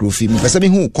Akrofi. Me pesa me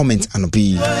hu comment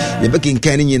anopi. Ye bakin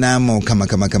kan ni na mo kama.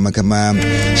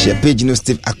 Share page no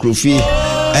Steve Akrofi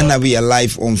and we are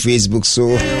live on Facebook. So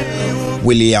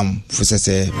William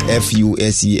Fusese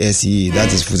Fusese,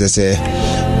 that is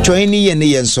Fusese. Join ye ne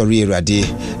yen sorry rade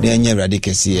na yen rade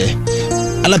kese.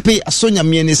 Alape asonya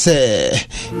me ni se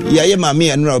ya ye ma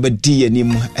me anura obedi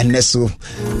anim eneso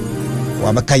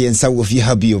wa baka yen sa wo fi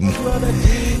habium.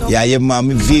 Ya ye ma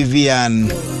me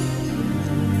Vivian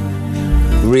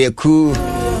Reku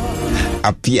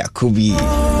Apia Kubi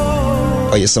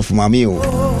or yourself, Mammy,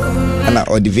 and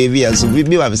or the Vivian. So we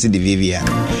have seen the Vivian.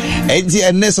 And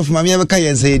the nest of Mammy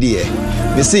Kayan say, dear,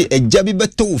 they say a jabby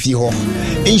beto fiho,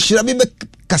 and shrabi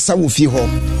casawu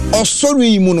fiho, or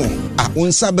sorry muno, a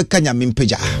unsabe kanya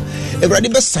mimpeja. Every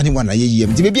best sunny one I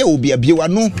am. The baby will be a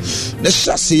buano. The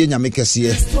chassis and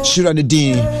Yamikasia, Shiran the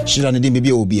Dean,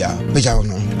 maybe will be a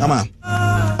Bejano. Ama,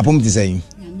 upon the same.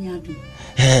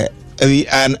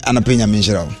 And opinion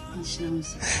mention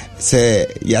say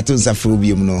yatun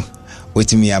safubium no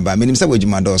wetimi aba menim say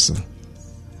wajuma doso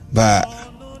ba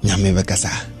nyame bekasa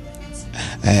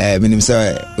menim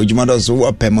say wajuma doso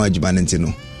wo pema wajuma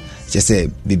ntino che say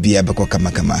bibia beko kama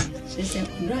say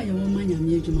ura yo ma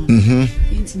nyame wajuma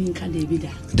ntini nka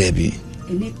Debbie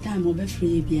anytime obe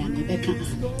free bia na beka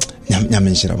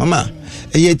nyame nshira mama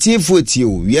eyetifo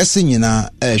tio yesi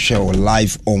nyina ehwe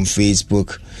live on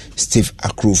Facebook. Steve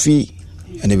Akrofi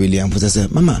and William Foster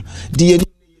mama the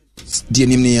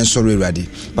name ni sorry ready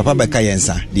papa beka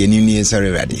yensa the name ni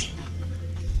sorry ready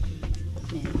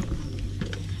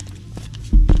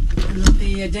no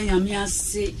be nyame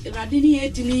ase ready ni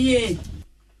etini ye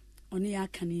oni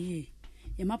akane ye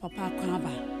ye ma papa akwa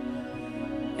aba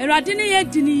ready ni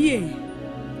etini ye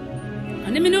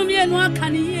ani minum ye no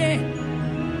akane ye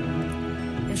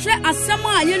ehwe asem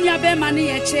a ye nua be ma ne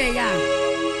ye che ya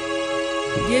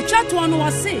ye twato no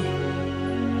wase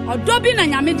odobi na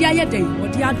nyame dia ye den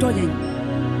odi adoyen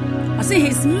I say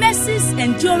his mercies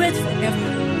endure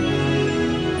forever.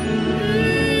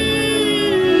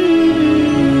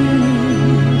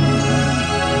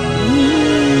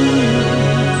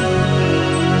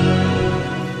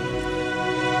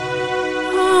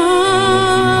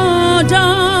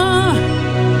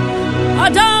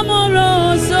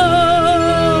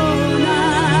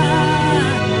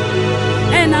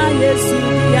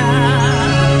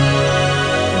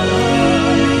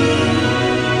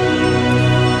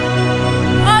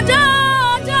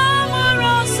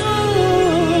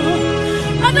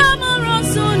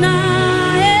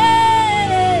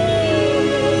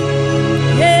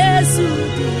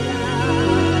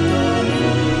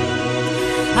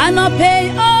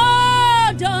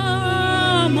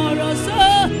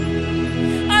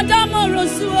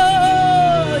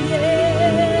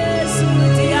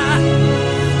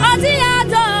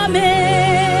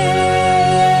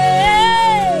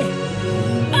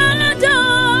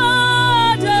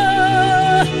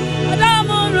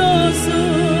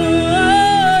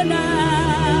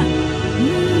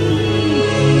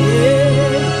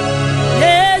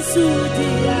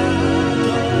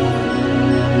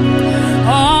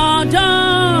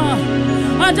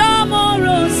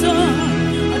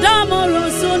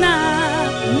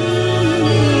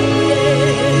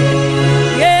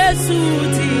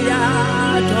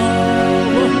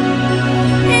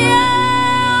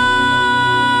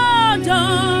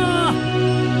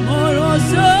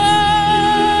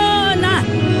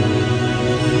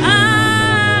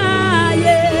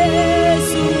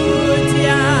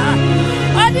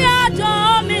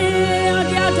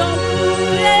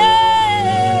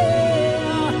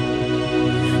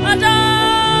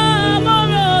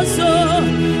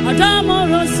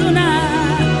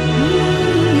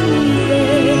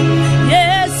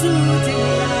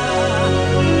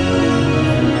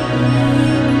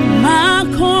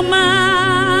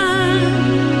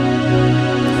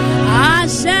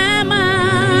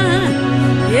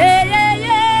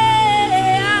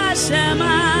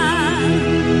 Ashema.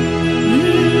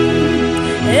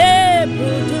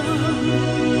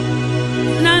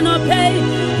 Nano pay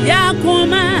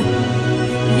Yakoma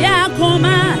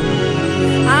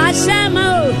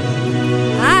Ashema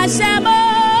Ashema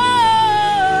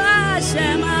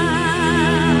Ashema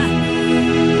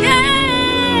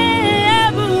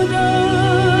yeah budo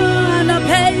nano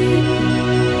pay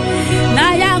na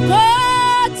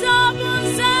yakoto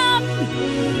bunsam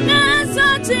na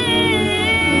soti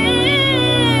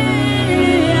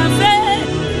afe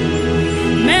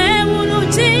me unu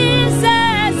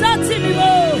Jesus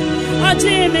otimiwo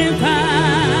otimika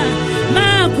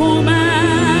makuma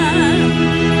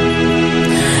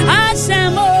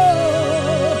Ashemo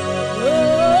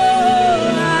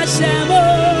Ashemo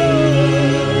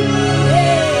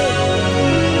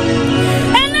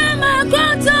enama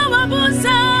kwata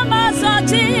wabusa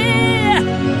masoti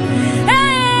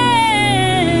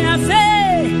afe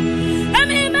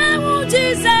emi mewu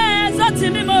Jesus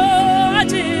otimimo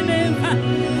otimika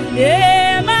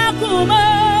makuma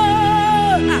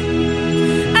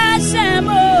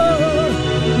Ashemo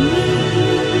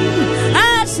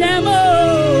Ashemo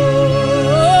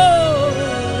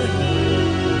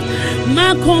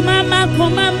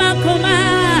Makoma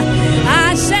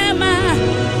Ashema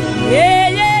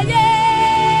yeah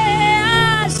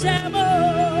Ashemo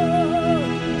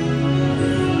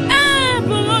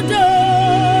Ebudo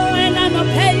enano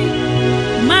pay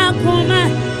Makoma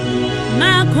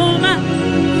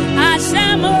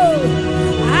Ashemo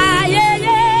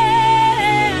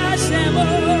Ashemo.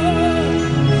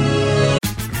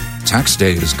 Tax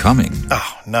day is coming.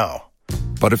 Oh, no.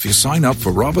 But if you sign up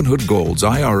for Robinhood Gold's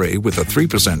IRA with a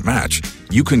 3% match,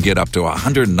 you can get up to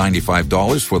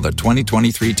 $195 for the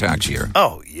 2023 tax year.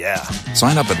 Oh, yeah.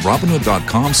 Sign up at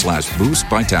Robinhood.com/boost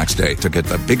by tax day to get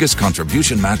the biggest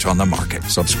contribution match on the market.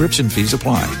 Subscription fees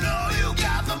apply.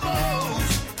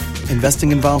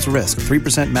 Investing involves risk.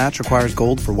 3% match requires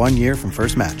gold for 1 year from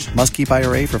first match. Must keep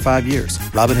IRA for 5 years.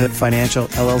 Robinhood Financial,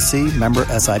 LLC, member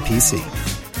SIPC.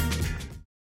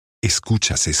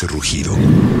 ¿Escuchas ese rugido?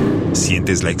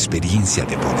 ¿Sientes la experiencia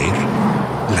de poder?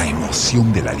 ¿La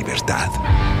emoción de la libertad?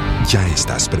 Ya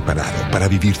estás preparado para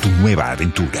vivir tu nueva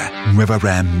aventura. Nueva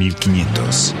Ram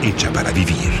 1500, hecha para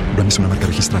vivir. Ram es una marca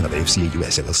registrada de FCA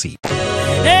US LLC.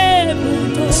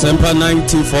 Semper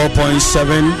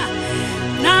 94.7.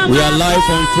 We are live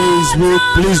on Facebook.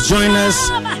 Please join us.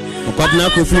 Okwabena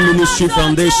Kofi Ministry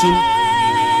Foundation.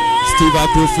 Steve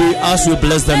Akrofi, as we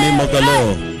bless the name of the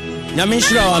Lord.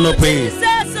 Nyamishra Anope.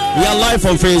 We are live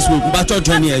on Facebook.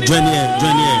 Join here.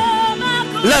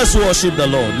 Let's worship the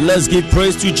Lord. Let's give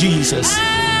praise to Jesus,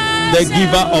 the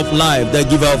giver of life,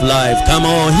 Come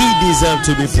on, he deserves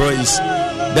to be praised.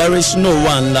 There is no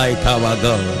one like our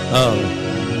God.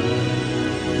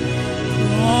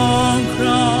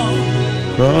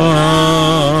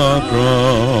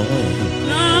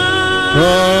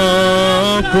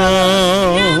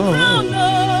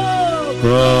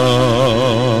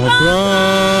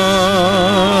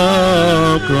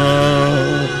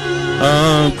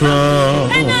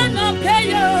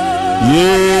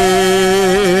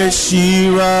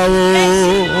 Yeshirao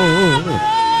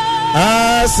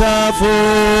Asafo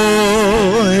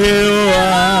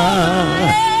Hewa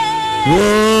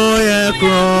Roya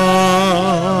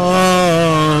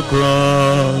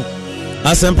Kron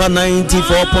Asempa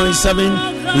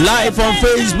 94.7 live on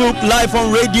Facebook, live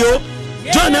on radio.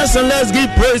 Join us and let's give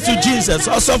praise to Jesus.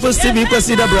 Also for Stephen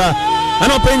Kwasidabra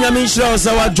and open Yamisha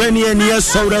Osawa journey and yes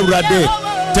Soda Rade.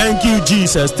 Thank you,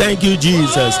 Jesus. Thank you,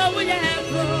 Jesus.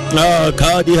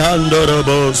 Kadi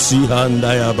Handorabo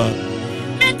Sihandayaba.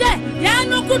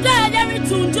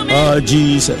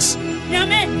 Jesus.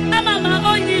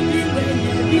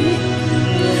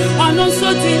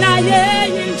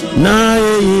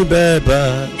 Nae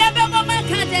Beba.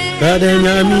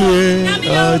 Kadenyami.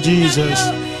 Jesus.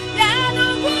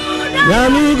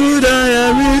 Yanuguda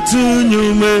Yamitu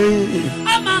Nyume.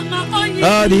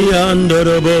 Adi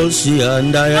Handorabo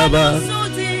Sihandayaba.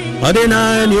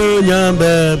 Adena Nyam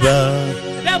Beba.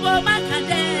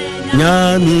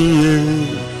 Nyami.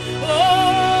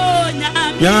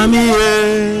 Nyami.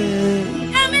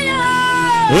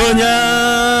 Oh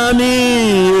Nyami.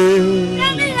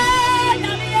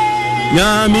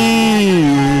 Nyami.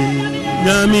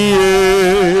 Nyami.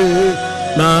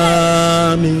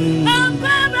 Mami.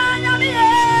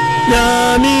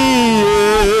 Nyami.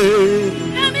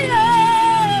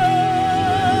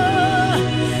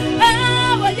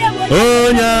 Oh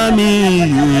Nyami.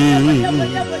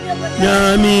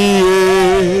 Nyami.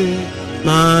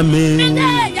 Mami.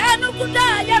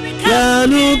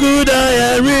 Yanuguda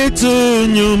Yaritu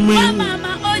Nyumi.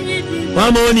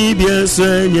 Wamoni bien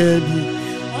senyebi.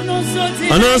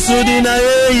 Ono sudi na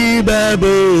ye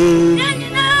bebo.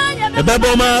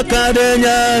 Bebo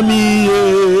makadenya mi.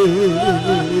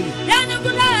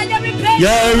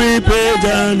 Yari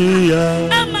pedania.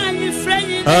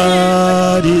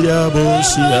 Adiya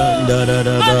bosi da da da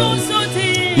da.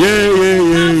 Yeah.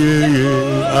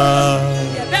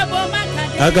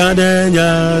 Akadenya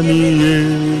mi.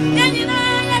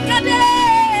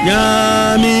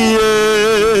 Nyami.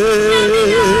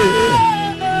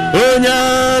 Oh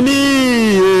nyami.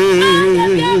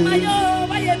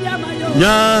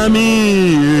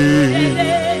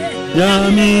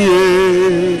 Nyami.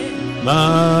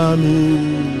 Mami.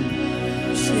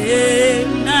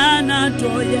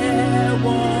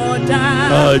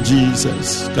 Oh Jesus,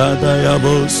 Kadaya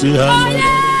Bosi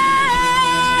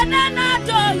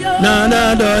Nana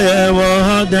doye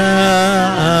woda.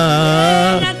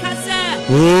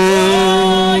 Oh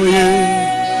yeah.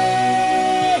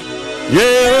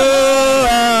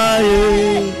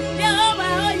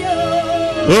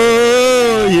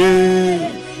 Oh yeah.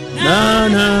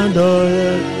 Nana doye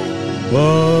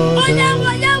woda.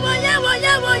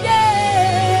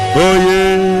 Oh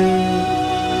yeah.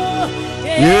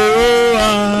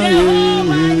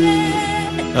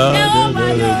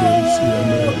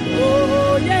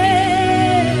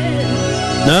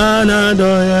 Nana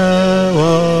doya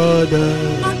wada.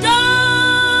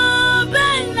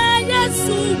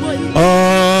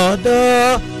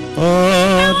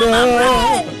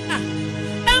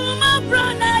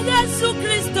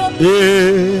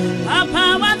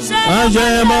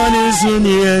 Ajemani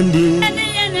suniendi.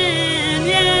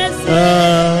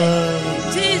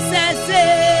 Jesus.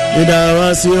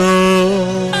 Idawasio.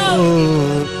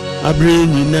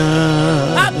 Abrinina.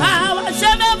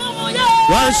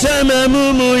 Washeme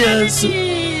mumu Yesu.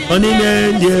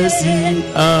 Oninendi Yesu.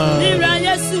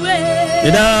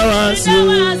 Idawasio.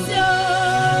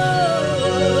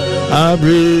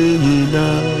 Abrinina.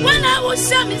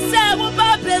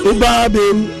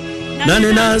 Ubabim.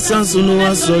 Nanina sansunu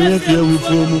wasoye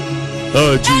fiewufomu.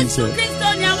 Oh Jesus.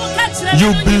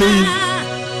 You believe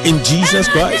in Jesus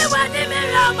Christ?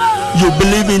 You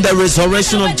believe in the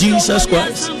resurrection of Jesus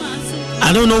Christ?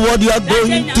 I don't know what you are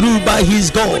going through, but He's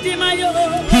God.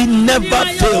 He never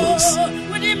fails.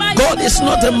 God is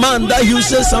not a man that you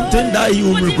say something that you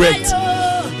will regret.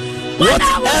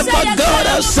 Whatever God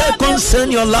has said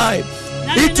concerning your life,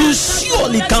 it will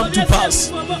surely come to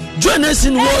pass. Join us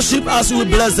in worship as we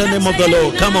bless the name of the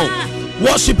Lord. Come on,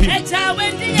 worship Him.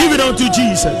 Give it unto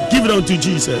Jesus. Give it unto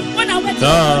Jesus.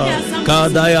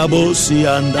 Kadayabosi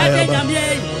andayaba.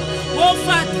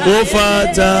 O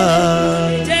Fata,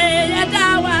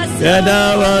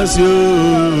 Yadawasu,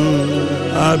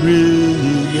 Abri.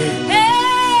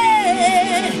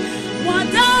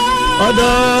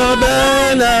 Odo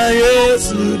bena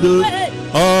Yesudo.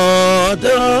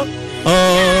 Odo.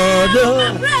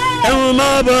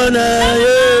 Emabana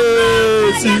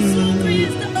Yesu.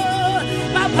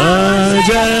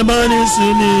 Ajamani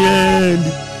suniend.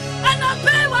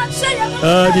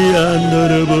 Adi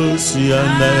andorobosi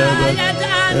andayaba.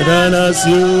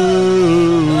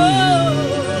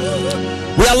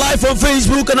 We are live on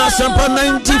Facebook and Asempa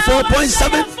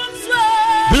 94.7.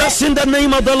 Blessing the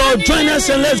name of the Lord. Join us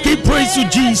and let's give praise to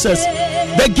Jesus,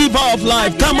 the giver of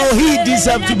life. Come on, He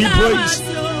deserves to be praised.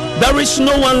 There is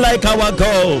no one like our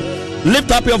God.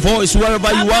 Lift up your voice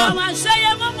wherever you are.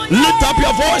 Lift up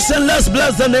your voice and let's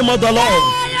bless the name of the Lord.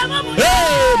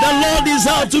 Hey, the Lord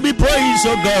deserves to be praised,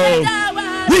 oh God.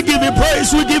 We give you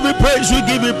praise, we give you praise, we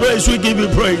give you praise, we give you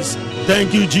praise.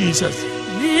 Thank you, Jesus.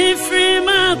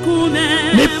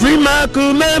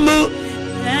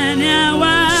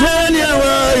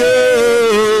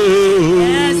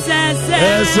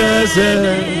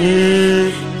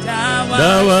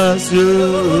 That was you.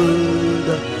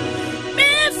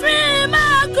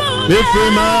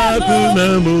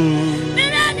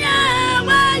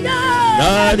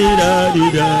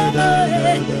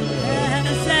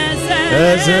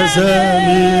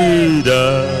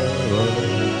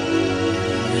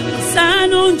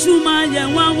 Sano chuma ye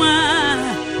wawa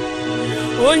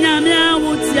onyamia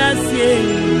wutiase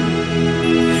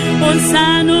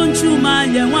Onsano chuma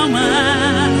ye wawa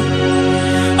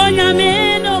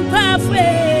onyamia no pafe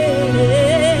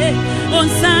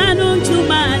Onsano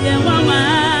chuma ye wawa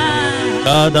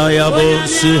Kadayabo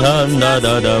sihanda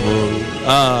dadabo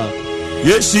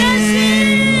Yesi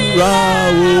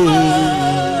rawo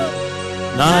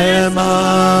Naema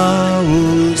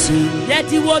usi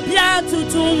Yeti wobia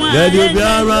tutuwa Yeti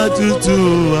wobia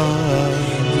tutuwa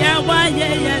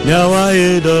Nyawa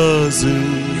ye dosu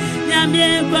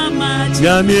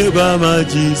Nyamie Bama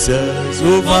Jesus,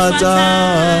 O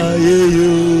Fata,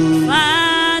 you.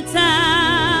 Fata,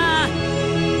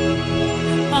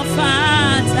 O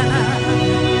Fata,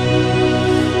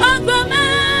 Agome,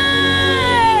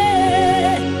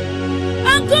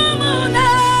 Agumuna,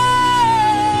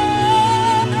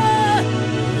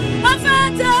 O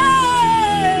Fata,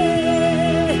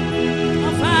 O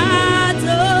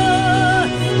Fata,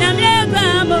 Nyamie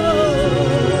Bama,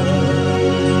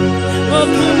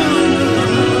 Agumuna.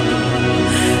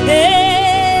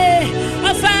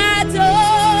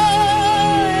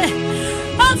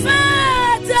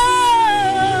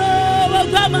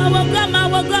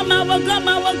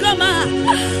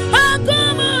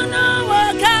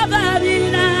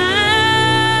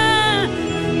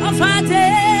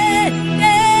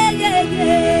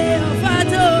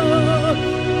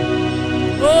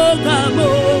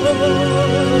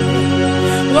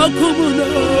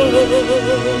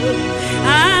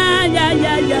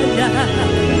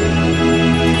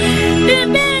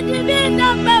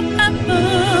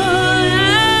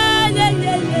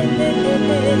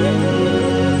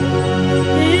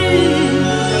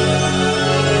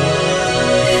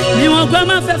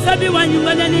 Grandma for everyone you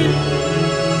want to need.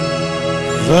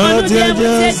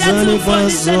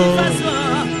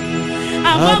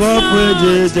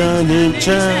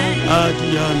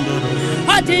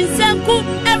 What in Sanku,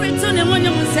 everything and one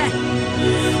you say.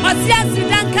 What yes, you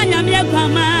don't can you make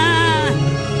grandma?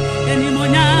 Any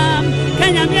monam,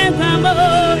 can you make grandma?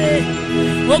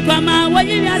 Oh, grandma, what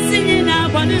you are singing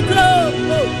now on the club?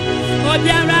 Oh,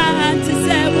 dear, to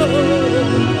say,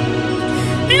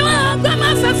 you are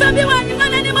grandma for everyone you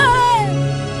want anymore.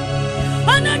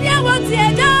 Oh, no, you want to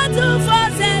do for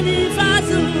Sandy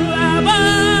Fasu,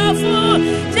 above,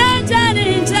 Janjan,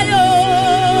 Jayo.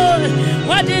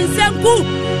 What in Sanku?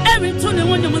 Every tune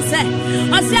when you say,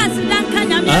 I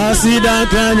see that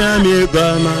can you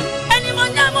Gama.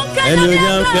 Anyone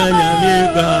can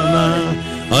you Gama.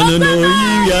 On the no,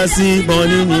 you see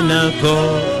Bonnie Nako,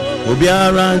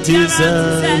 Obiaranti,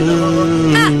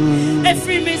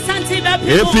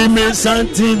 if we miss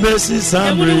something, basis,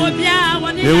 it will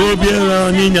be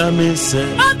around in your miss.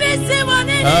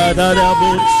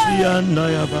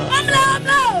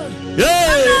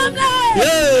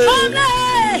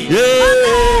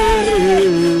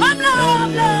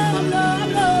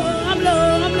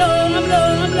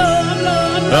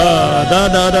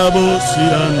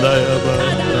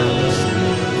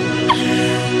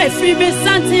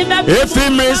 If we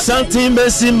miss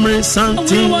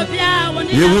something,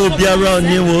 you will be around,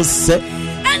 you will say.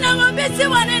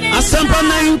 Asempa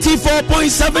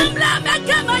 94.7.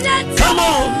 Come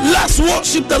on, let's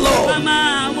worship the Lord.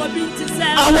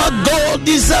 Our God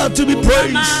deserves to be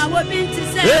praised.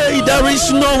 Hey, there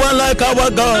is no one like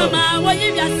our God.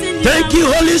 Thank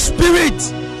you, Holy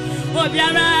Spirit.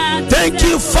 Thank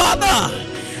you, Father.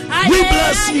 We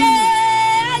bless you.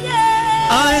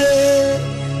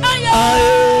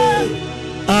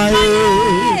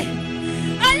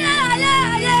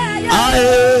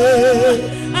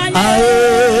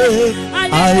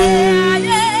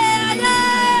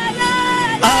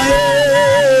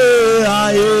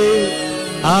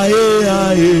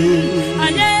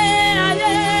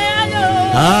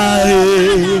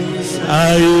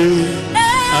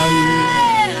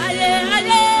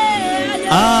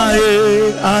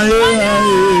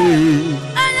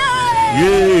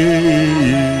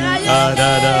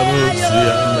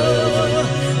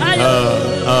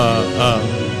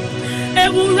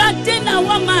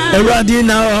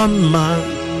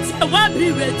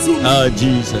 Oh,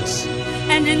 Jesus.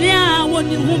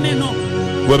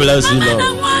 We bless you, Lord.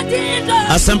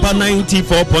 Asempa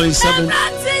 94.7.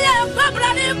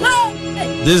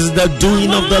 This is the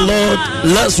doing of the Lord.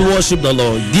 Let's worship the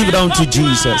Lord. Give it unto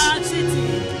Jesus.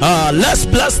 Let's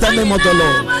bless the name of the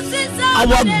Lord.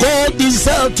 Our God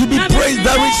deserves to be praised.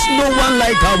 There is no one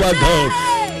like our God.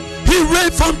 He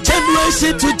reigns from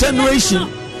generation to generation.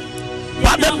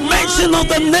 By the mention of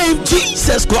the name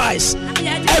Jesus Christ,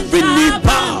 every knee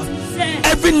bow,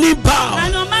 every knee bow.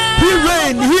 He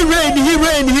reign, he reign, he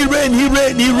reign, he reign, he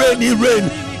reign, he reign, he reign.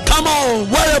 Come on,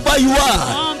 wherever you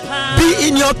are, be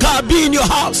in your car, be in your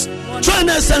house. Join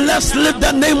us and let's lift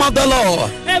the name of the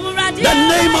Lord. The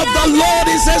name of the Lord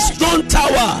is a strong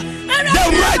tower.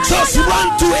 The righteous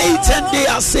run to it and they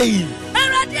are saved.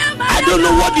 I don't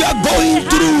know what you are going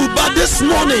through, but this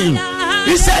morning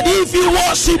He said, if you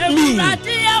worship me,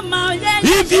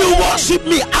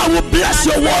 I will bless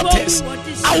your waters.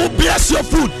 I will bless your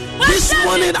food. This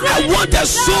morning, I want a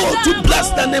soul to bless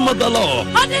the name of the Lord.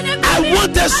 I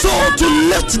want a soul to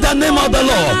lift the name of the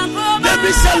Lord.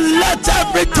 David said, let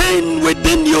everything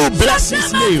within you bless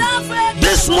his name.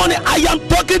 This morning I am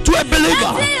talking to a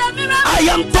believer. I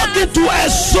am talking to a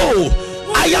soul.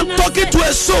 I am talking to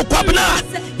a soul. Kwabena,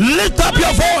 lift up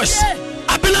your voice.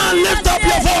 Abena, lift up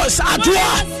your voice.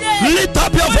 Adua, lift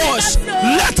up your voice.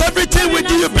 Let everything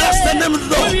within you bless the name of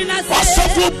the Lord.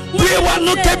 Osofu biwa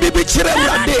no kebi bichire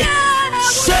urade.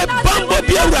 Se bambo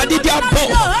biya urade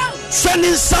diabo. Se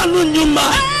ninsanu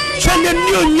nyuma. Se ne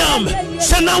new nyam.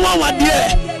 Se na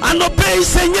wawadie. Anope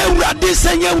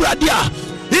senye urade.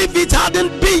 If it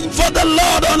hadn't been for the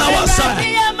Lord on our side,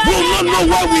 we will not know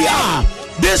where we are.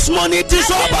 This morning it is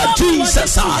all about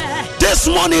Jesus. This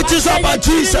morning it is all about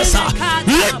Jesus.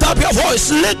 Lift up your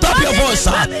voice. Lift up your voice.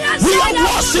 We are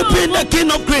worshiping the King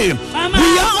of Kings.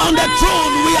 We are on the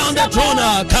throne. We are on the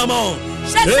throne. Come on.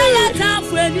 Hey.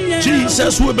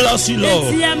 Jesus, we bless you,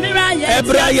 Lord.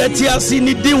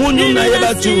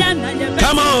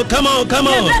 Come on, come on, come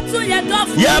on.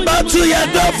 Yabatu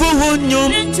yadofu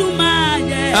hunyum.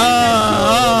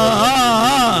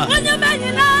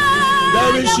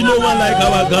 There is no one like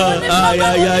our God.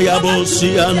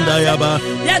 Yabosi and Yaba.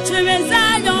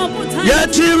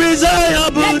 Yatiriza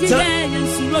Yabuta.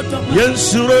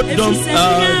 Yensurodom.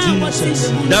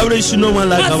 Jesus. There is no one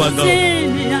like our God.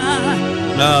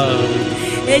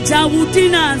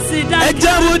 Ejawudina sida.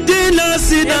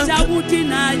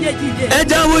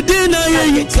 Ejawudina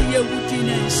yeyika.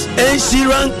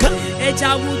 Enshiranka.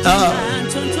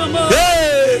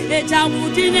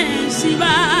 Ejawudina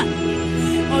shiba.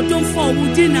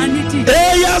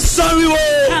 Hey, sorry.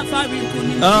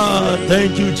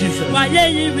 Thank you, Jesus.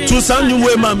 To send you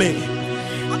away, mommy.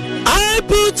 I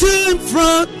put you in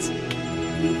front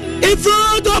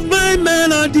of my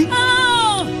melody.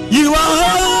 You are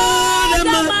all the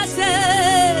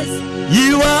matters.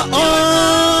 You are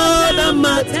all the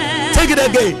matters. Take it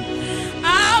again.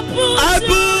 I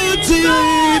put you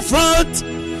in front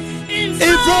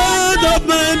of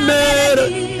my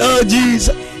melody. Oh,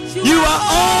 Jesus. You are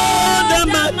all that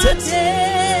matters.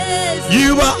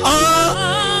 You are all.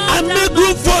 I make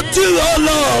room for two, oh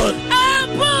Lord.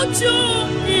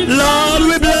 Lord,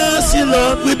 we bless you,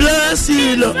 Lord. We bless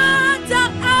you, Lord.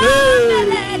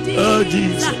 Hey. Oh,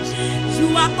 Jesus.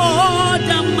 You are all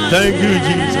that matters. Thank you,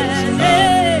 Jesus.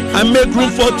 I make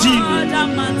room for two.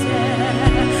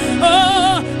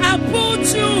 Oh, I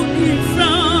put you in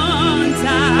front.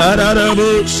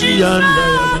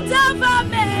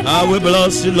 We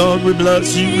bless you, Lord. We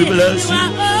bless you. We bless you.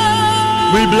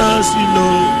 We bless you,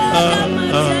 Lord.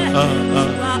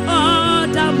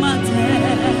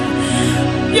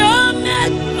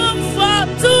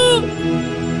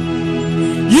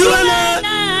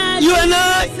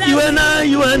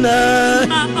 You and I.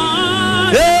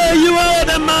 Hey, you are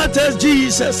the matters,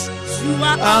 Jesus. You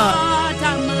are all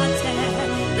that matters.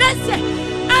 Listen,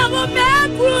 I will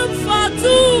make room for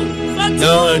two.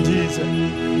 Oh, Jesus.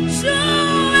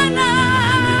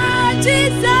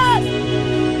 Jesus,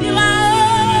 you are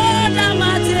all that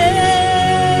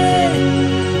matters.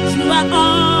 You are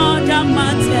all that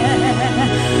matters.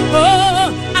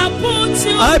 Oh, I put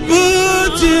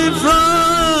you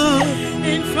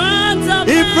in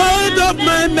front of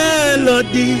my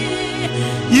melody.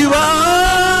 You are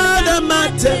all that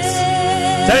matters.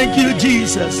 Thank you,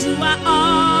 Jesus. You are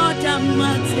all that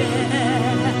matters.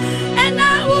 And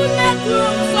I will make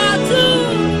room for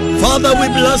two. Father, we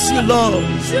bless you, Lord.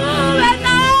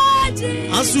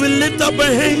 As we lift up our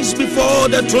hands before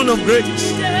the throne of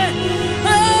grace,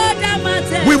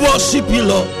 we worship you,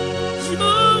 Lord.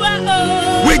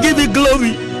 We give you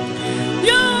glory.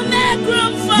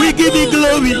 We give you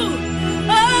glory.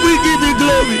 We give you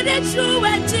glory.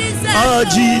 Oh,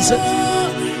 Jesus.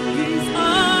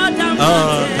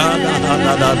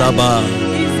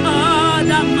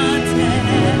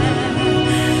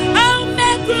 I'll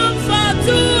make room for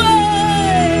two.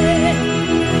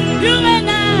 You and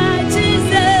I,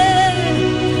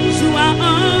 Jesus, you are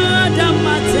all that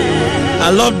matters. I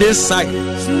love this side. You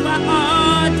are all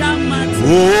that matters.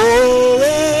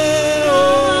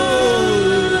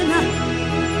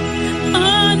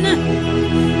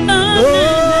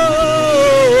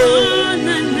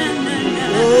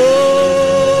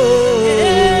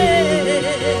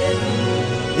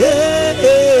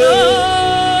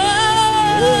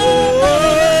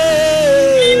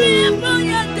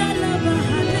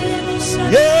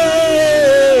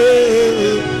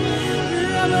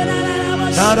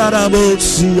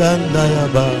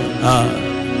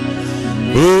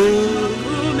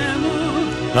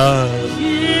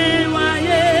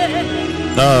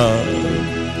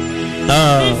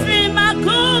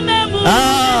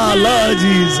 Lord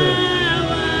Jesus,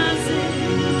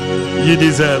 you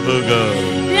deserve, oh God.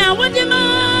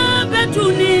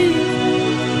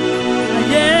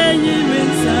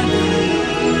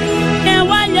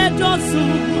 dosu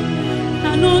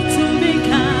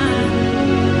anotumika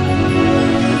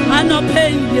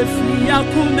anopenye free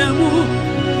akumemu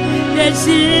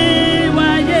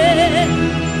yeshiwaye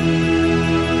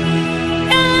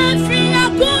free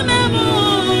akumemu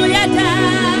yada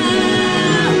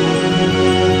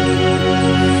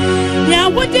ya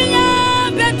wudiya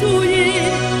betuyi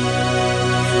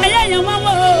ayaya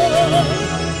wawo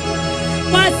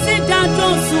wasida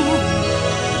dosu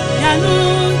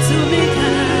anotumika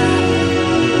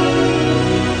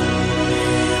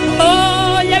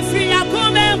oh ye free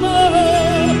akumemu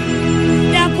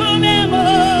yakumemu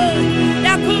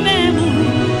yakumemu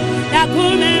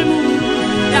yakumemu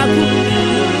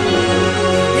yakumemu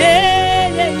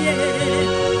yeah yeah yeah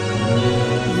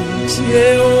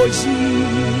Jeoji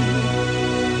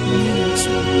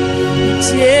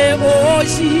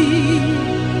Jeoji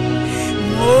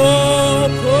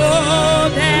Mokobe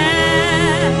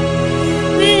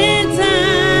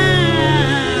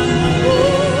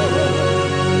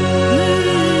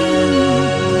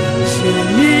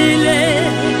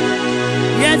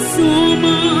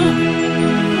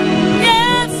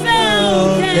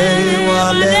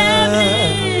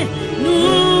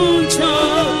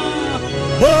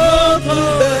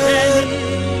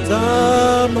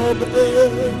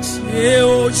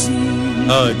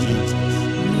Oh, Jesus.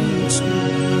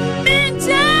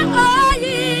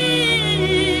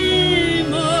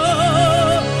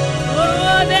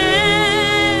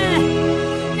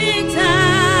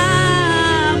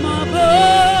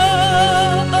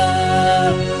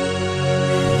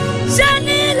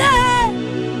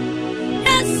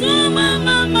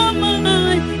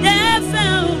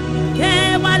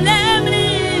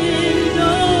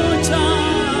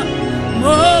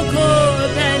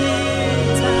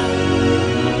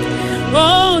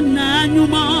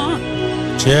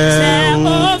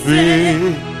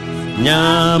 Chefri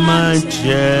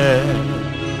Nyamanche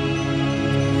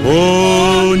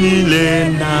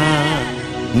Onilena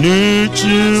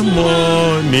Nuchumo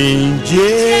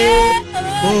Minje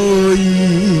Oyi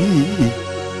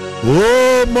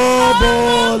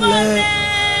Omobole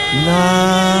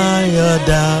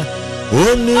Nayoda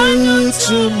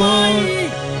Onuchumo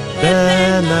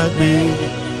Benabi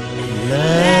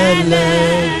Lele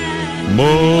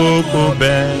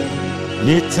Mokobe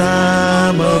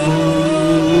Nitamabu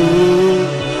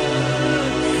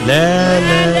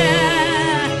Lele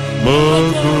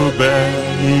Mokube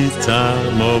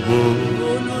Nitamabu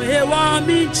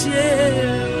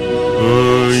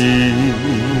Oyi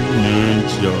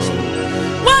Nuncho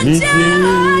Niti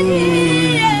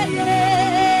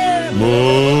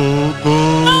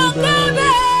Mokube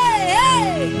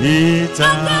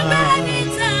Nitamabu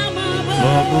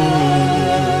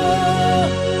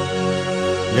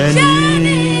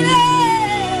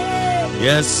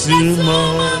Yesimo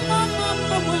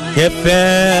Kefe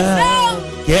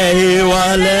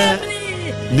Kehiwale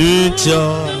Nucho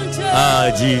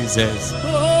Jesus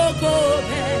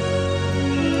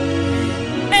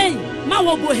Hey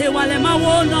Mawo Bohewale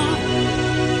Mawo no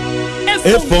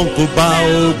Efonku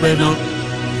Bao Beno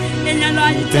Enyalo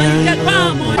Ayite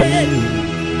Pamo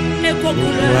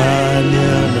Ekokura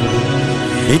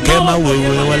Ikema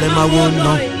Wewe Wale Mawo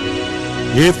no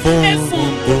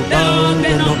Efonku Bao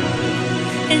Beno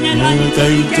Enyalo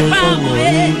Ayite Pamo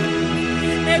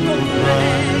Ekokura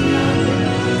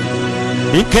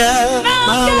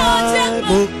Ikema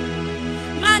Wewe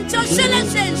Mancho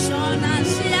Sheleshon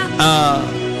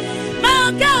Asia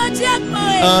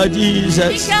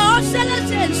Jesus.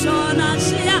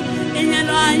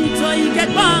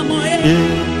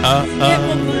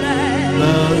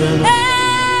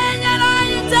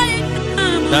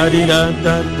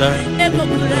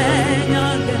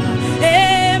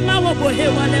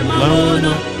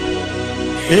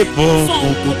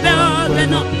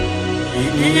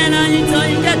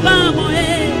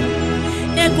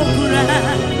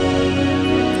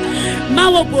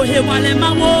 Mawo bohe wale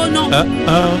mawo no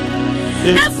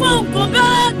Efonko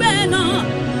bebe no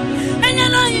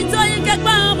Enyalo yito yike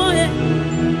kwa mohe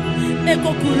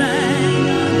Ekokura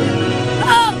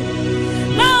Oh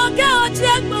Mawo ke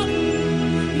otiekbo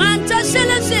Mancha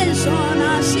shele sheshona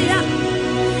shia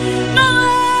Mawo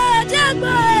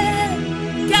otiekbo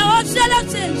Ke o shele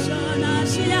sheshona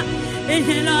shia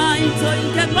Enyalo yito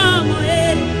yike kwa mohe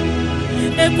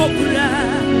Ekokura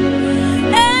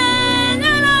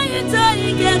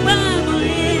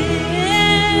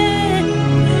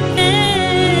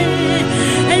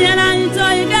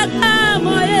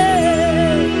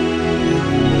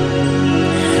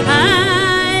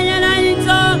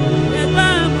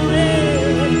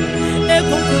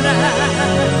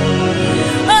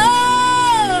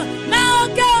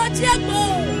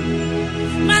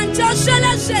Mancho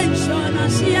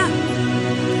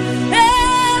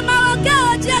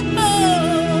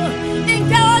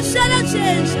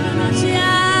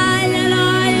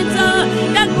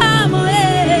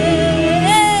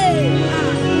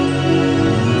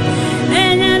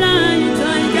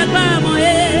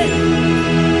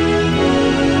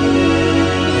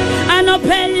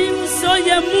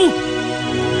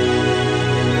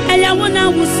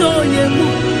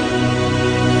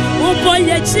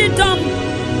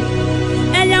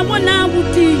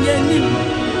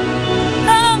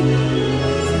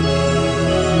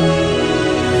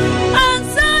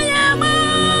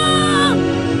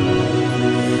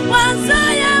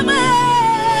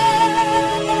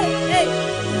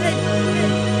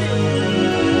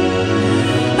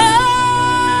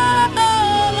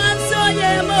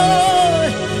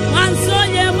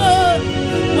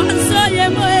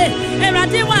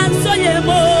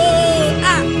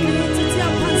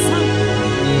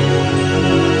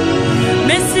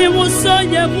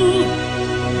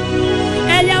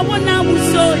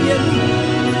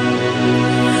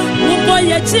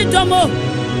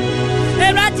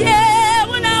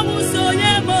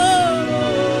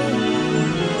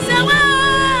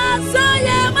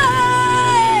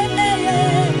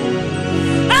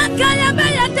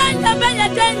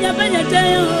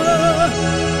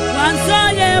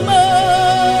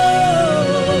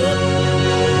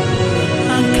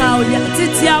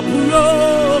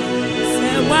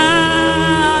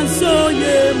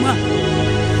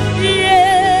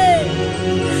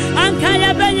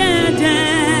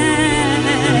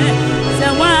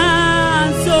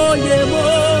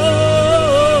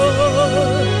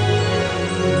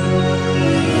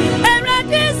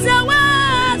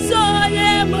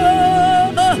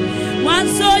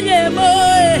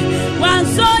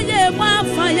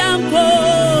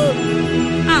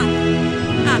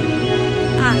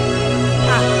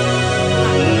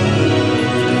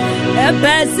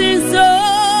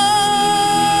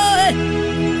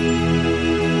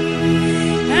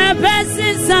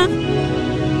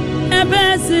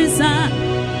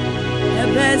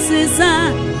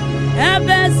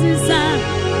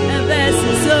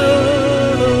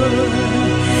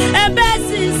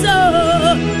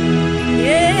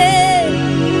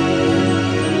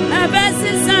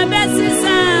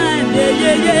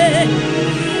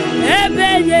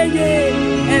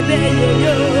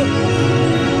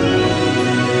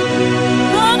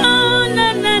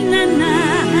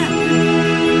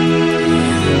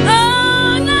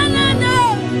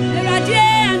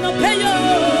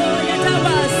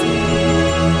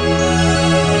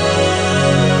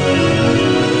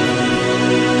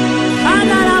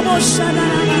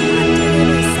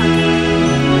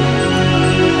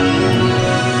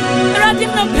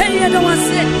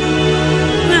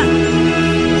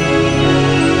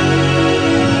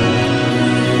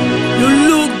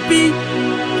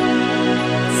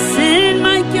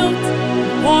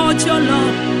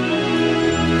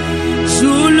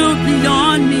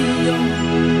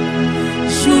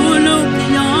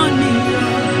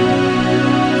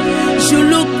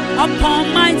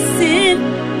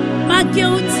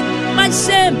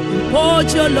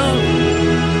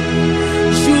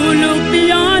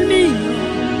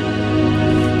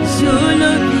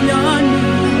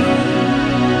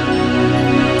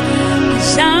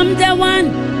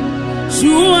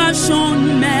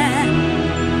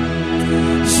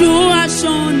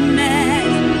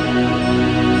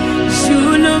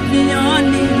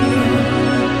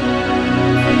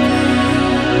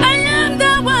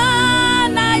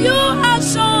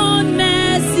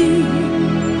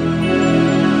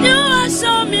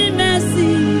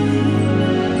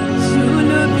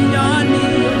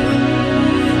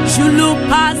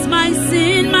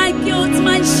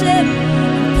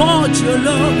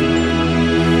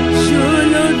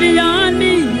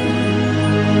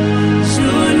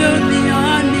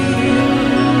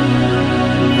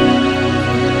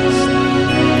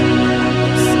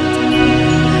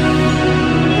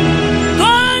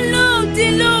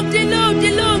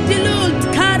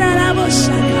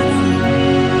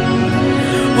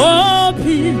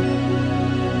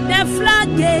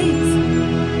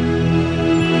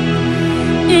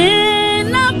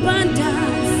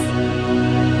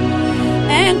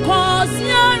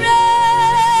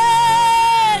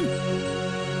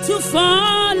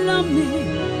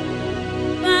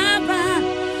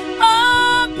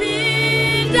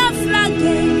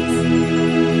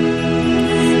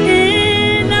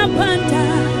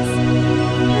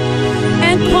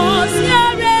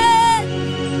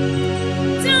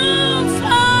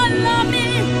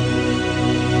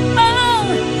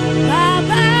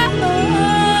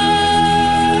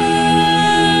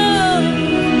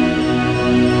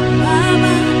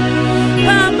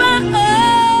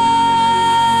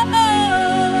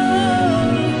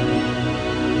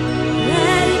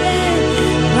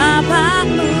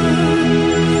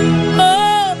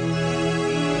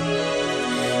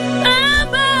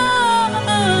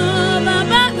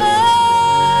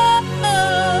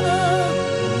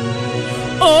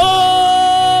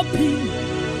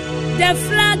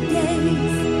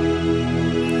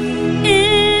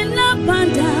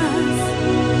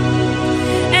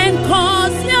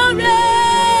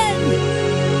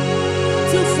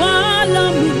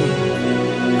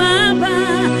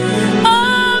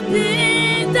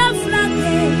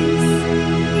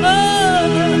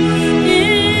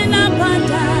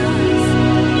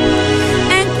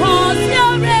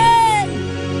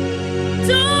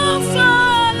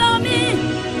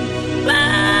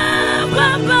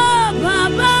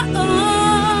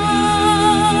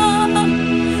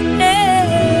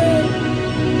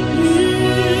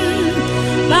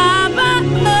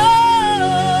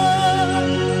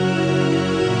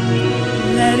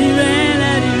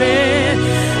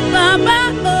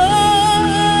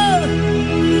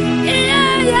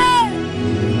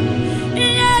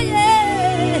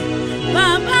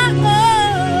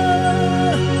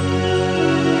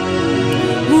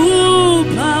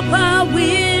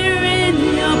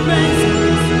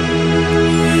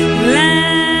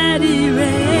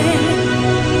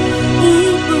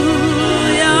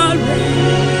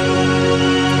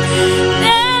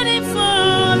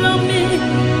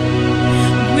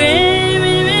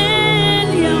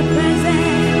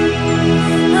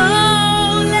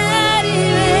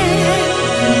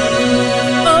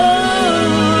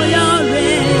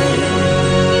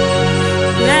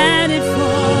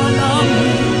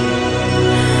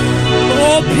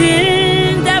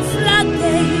Open the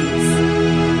floodgates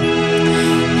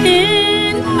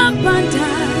in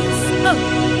abundance,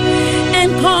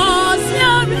 and cause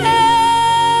your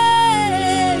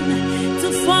rain to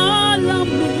fall on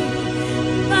me,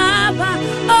 Baba.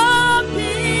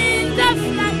 Open the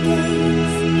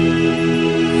floodgates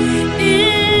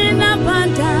in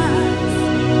abundance,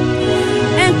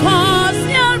 and cause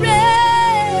your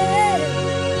rain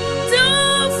to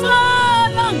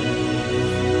fall on me,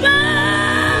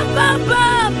 Baba,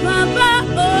 Baba,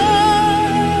 Baba.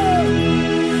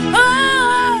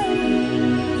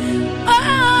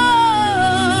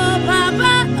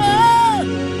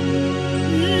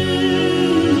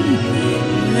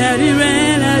 Let it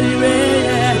rain,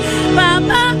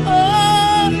 Baba,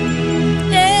 oh,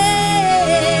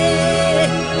 yeah.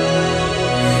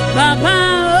 Baba,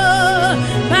 oh,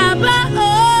 Baba, oh.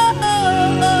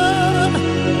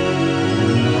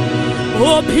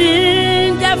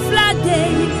 Open the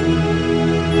floodgates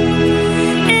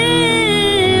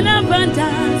in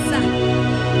abundance,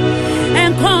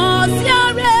 and cause your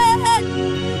rain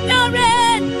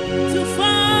to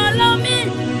follow me.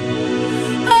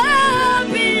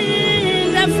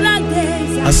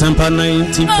 Asempa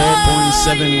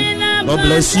 94.7. God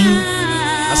bless you.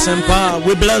 Asempa,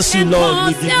 we bless you, Lord.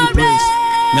 We give you praise.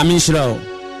 Namishra.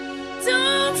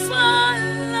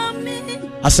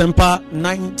 Asempa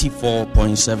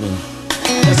 94.7.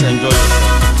 Let's enjoy it.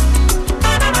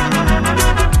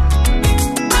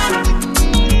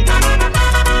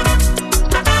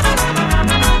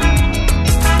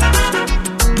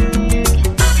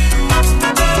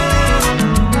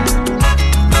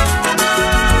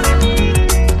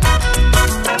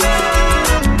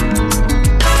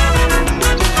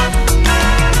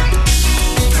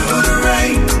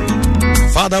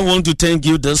 Father, I want to thank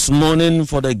you this morning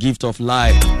for the gift of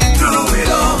life.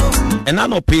 And I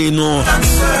don't pay no.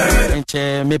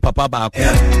 And me papa back.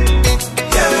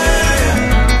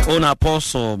 On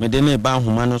apostle, me dene ba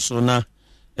humano so na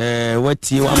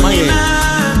wati wa maye.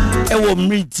 E wo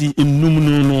mriti enum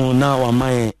no na wa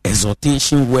maye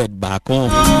exhortation word back on.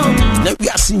 Na we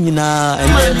are singing na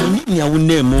and nya wo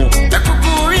name.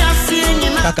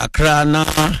 Kakakra na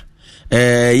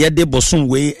yede bosun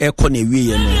we e ko na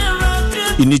wie no.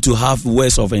 You need to have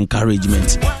words of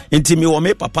encouragement. Intimi wa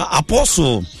me papa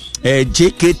apostle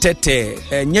JK Tete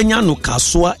nyanya no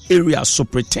Kaswa area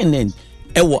superintendent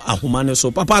ewo ahumane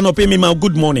so papa no pay me my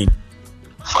good morning.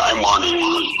 Fine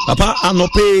morning. Papa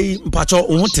anope mpacho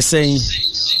ohun te sen.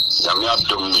 Yami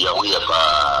adom ya wo ye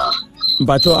pa.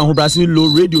 Mpacho ahobrasi low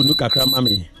radio no kakra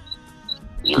mame.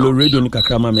 Low radio no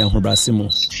kakra mame ahobrasi mo.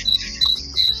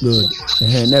 Good.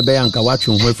 Na be yanka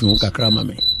watwe ho afi ho kakra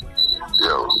mame.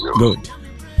 Good.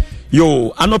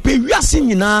 Yo, anope wiase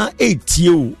nyina etie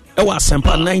o ewa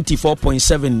Asempa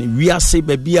 94.7 wiase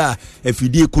baby a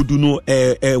afidie kodu no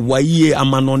waye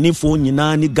amanonefo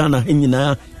nyina ni Ghana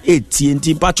nyina etie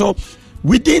nti pacho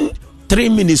within 3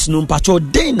 minutes no pacho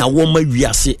den na wo ma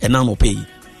wiase enanope.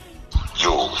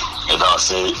 Yo, eda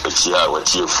say etia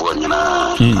watie fo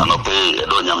nyina anope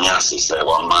edo nyamiase se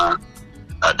wa ma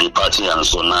ade party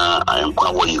anso na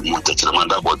ayenkwa wo yi mu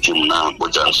tetremanda botim na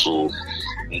bojanso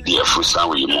the Afrusa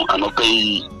we mo anope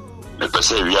me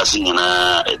pese wiase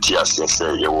nyina etiase se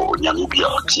ye wo nyame bia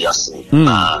etiase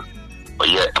na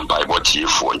oye Bible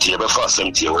chief nti e be fa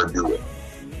asem tie wa bi we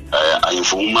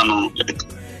ayefo ma no the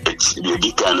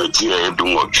dikan tie e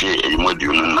dum otwe e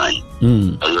module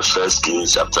 9 First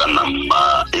Kings chapter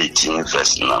number 18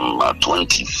 verse number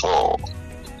 24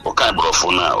 okay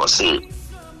brofo na o say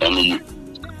and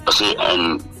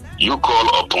you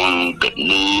call upon the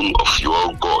name of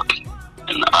your God,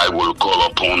 and I will call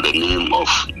upon the name of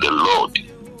the Lord,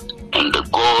 and the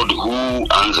God who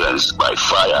answers by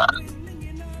fire,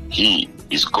 he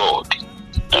is God.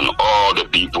 And all the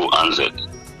people answered,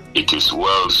 it is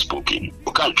well spoken.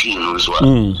 You can't treat me as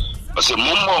well. I say,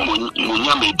 Momo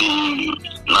Munyamedin,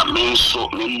 na menso,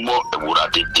 Mimo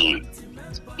Ewuradin,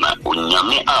 na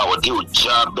Unyame a wadi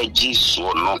uja beji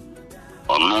sono,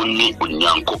 ononi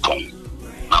Unyankopon.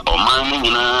 Na omani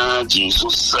nyina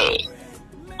Jesus say,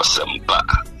 Asempa.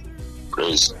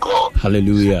 Praise God.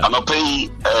 Hallelujah. I'm a pay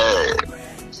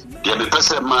the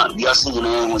person man biasi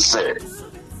nyina say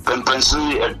pempensu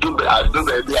adu be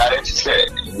are say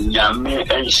nyame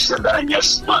enhyeda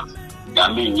nyesma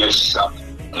nyame nyesha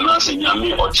na se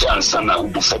nyame ochansa na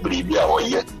ubufa bribi a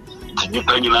oye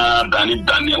nipa nyina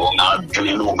dani o na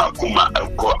adwene no na kuma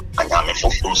akọ anyame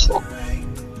foforo so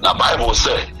na Bible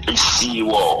say isi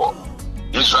wo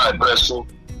Israel breso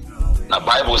na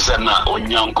Bible say na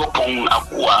onyankopon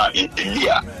akwa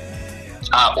Elia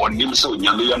a onim so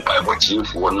nyame yampa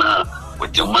ebochifo na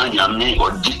odimanyame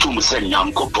oditum se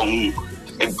nyankopon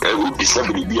be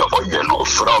 70 be of oil no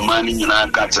from money in our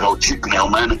catcher or cheap now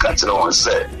man catcher on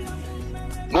say.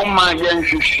 No man yen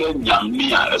should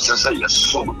Yamia as I say yes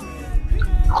so.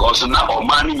 Because now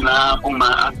money now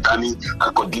Dani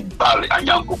I could give ball and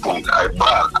young coupon I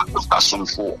bar some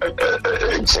for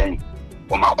a chain.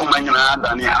 Omakumanyina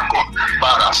Dani I got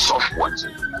bar a software.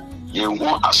 You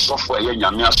want a software,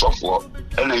 Yamia software,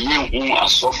 and a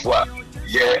software,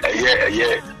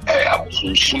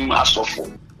 a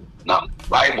software. Now,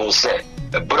 Bible said,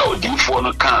 the broad for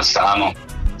no cancer, no.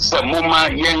 So, Mama,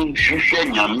 young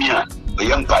Shushan Yamia, the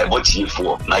young Bible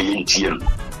for Nayan.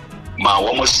 Ma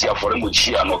almost here for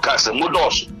Muchia, no Casa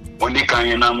Mudos, when they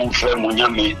can move from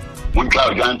Munyami,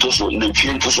 Munka Gantos, and the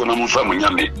Chientos on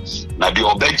Munyami. Now, the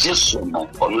obedience,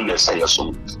 or let's say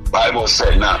so. Bible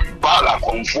said, now, Bala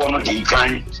conform the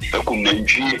kind, the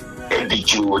Kumenji, and the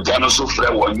Jew, Janoso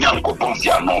Fre, or Yanko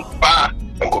Ponfiano, Ba,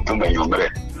 a Copumay,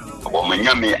 or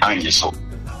Miami Angiso.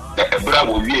 The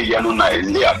Bravo Yanona,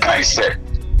 Lea Kai said,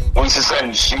 once the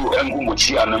son, she and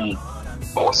Muchianum.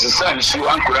 Or the son, she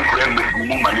uncle and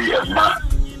Mumani and Ma,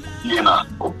 Yena,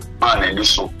 Man and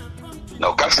so.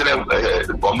 Now, Castle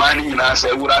Bomani and I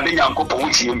said, would I be Uncle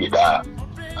Ponchi me there?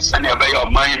 Send your bay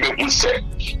of mind, but say,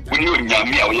 we knew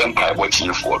Yami or young pie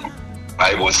watching for me.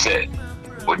 Bible said,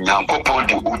 when Yanko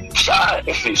Ponti would try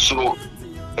if they saw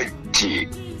a tea,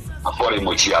 a foreign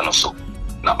Mochiano so.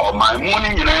 Now, on my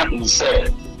morning, and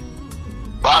said,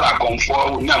 Bara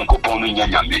conform Yanko Pony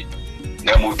Yami.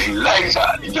 There would be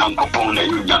Liza in Yanko Pony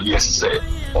Yami, said,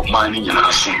 or mining in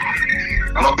our soon.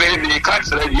 And obey me, catch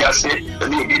ready, I said, the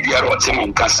new media or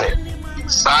Timon Cassette.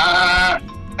 Sir,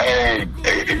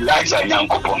 Elijah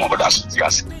Yanko Pony, but that's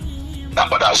just. Now,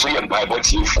 but I saw your Bible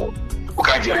team for. Who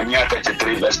can Jeremiah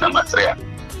 33, verse number 3.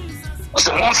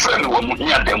 So, one friend will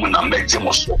near them when I met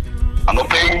Jimoso. I'm not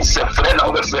paying the friend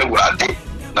of the fair word.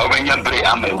 Now, when you're very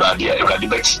amateur, already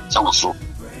bet so.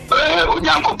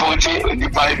 Yanko Ponte, the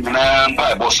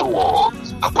Bible so,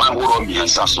 upon Woromi and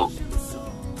Sasso.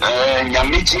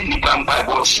 Yamichi, the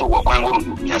Bible so, upon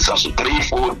Woromi and Sasso.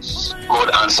 3-4 God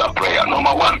answer prayer.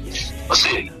 Number 1.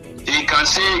 Say, he can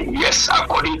say yes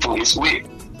according to his way.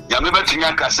 Yameba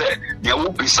Tinyaka said, there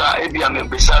will be sa, Ebiam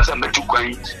Bessas and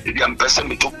Metuquay, Ebiam Pessam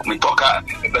Mitoka,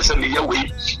 Pessam Yaway,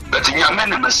 but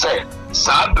Yaman said,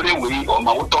 Sabre way or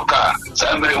Mautoka,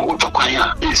 Sabre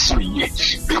Utoquaya is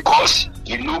because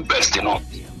you know best, you know.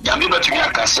 Yameba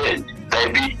Tinyaka said, there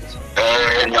be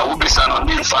Yawubisan on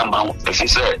the farm, as he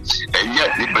said, and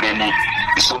yet the brainy.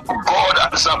 So God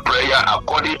answer prayer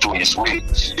according to his way.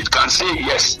 It can say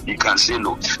yes, it can say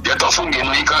no. Yet often you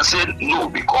know he can say no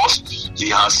because he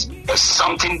has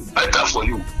something better for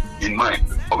you in mind.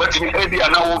 But in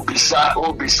Edia now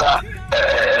Obisa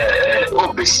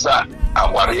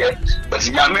a warrior. But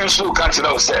in Yamin so can't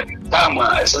say,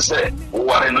 Tama, as I say,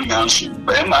 Warren Yansu,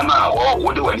 Bemana, or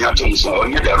what do you have to say, or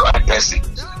you're the right person.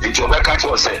 It's your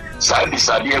country say, Sabi,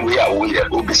 we are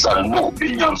Obisa, no,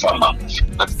 being young farmer.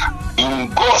 But in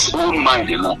God's own mind,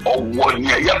 you know, or 1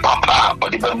 year, your papa,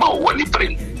 but the Bema, when he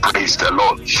bring, praise the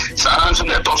Lord. Sans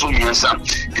that also means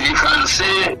he can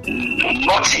say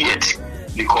not yet.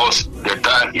 Because the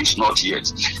time is not yet.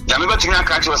 Yamiba Tina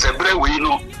country was a brave we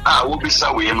know, will be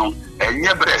so we know, and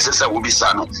your breasts will be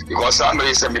sano. Because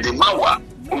somebody said, me the Mawa,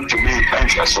 to me,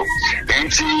 and so. Then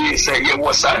she said, you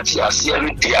was Santia,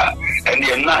 Sientia, and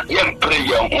you're not young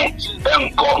prayer,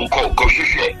 and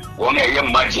Coffee, one a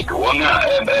young magic, one a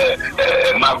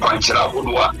Mapanchra,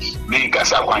 Udua, make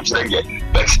us a Panchra,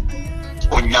 but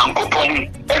when young Popon,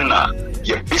 and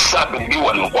you be sabbing you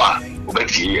and one,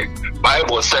 but here,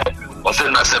 Bible said, or say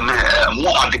na say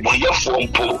more at the boy for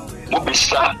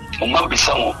Mobisa,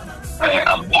 Mobisa,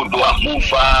 Abodoa,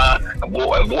 Mufa,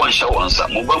 one show on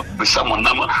some Mobisa,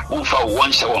 Nama, Mufa,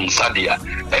 one show on Sadia,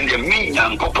 and the mean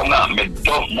young Copona made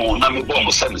dog more Nami Bomb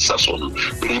Sasson.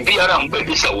 Riviera and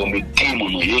babies are woman team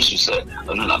on Jesus said,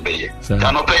 and Bay.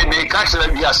 Cannot pay me, catch the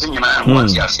Yasin, and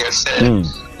yes,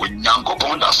 when Yanko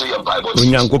Ponda say a Bible, when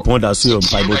Yanko Ponda say a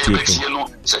Bible,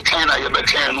 say China,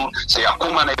 Yabacano, say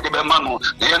Akuma, Ebemano,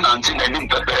 the Yanantin, and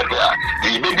Impepea,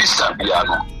 the baby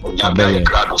Sabiano, Yabay,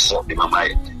 Grado, so the Mamma.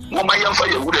 Mama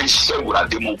Yamfa wouldn't say what I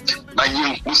demo. My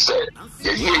young who said,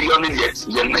 the year yet,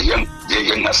 young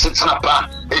Sitapa,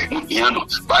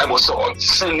 Yano, Bible saw,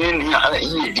 sending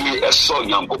here a song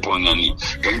young Poponiani,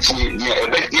 and she near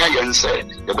a bed near and said,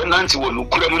 the Benanti will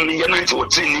look at me, and I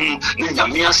was singing,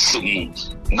 Yamia singing.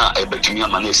 Na ebetumia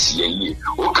manesi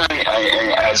okay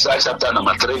as I chapter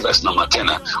number 3 verse number 10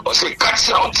 or say catch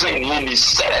out train ni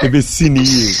say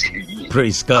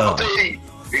praise God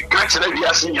catch the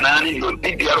biasi nyana no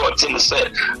bibia ro ten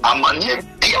say amane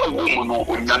bia wo mu no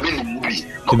onyame ni mubi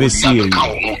ebesi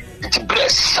it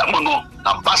bless some no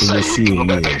na basa yi no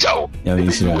bepejawo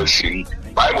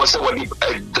Bible said when he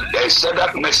said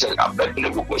that message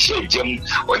Abednego ko she gem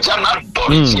ojana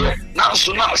dorje na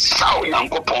so na saw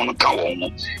Yankopon ka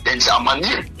won den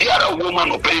zamani biara woman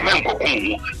no payment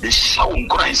kokun the show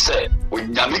nkran say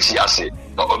onyame ti ase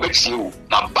na obeti o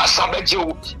na basa beje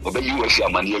o obeyi wo fi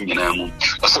amani nyina mu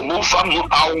so mo fa mo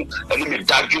aw ene me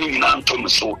dadwini nyina ntom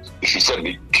so if you said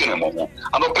me twene mo ho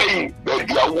anopai be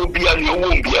dia wo bia ne wo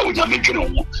bia onyame twene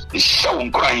ho the show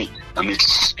nkran na me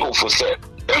so for say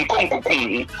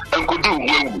enkonkokun enkodi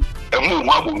uwewu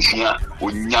emu abonfia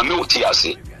onyame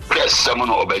otiase press mo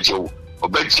no obejewo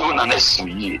na nesu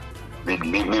yi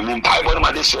me Bible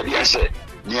ma de so de say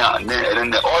nia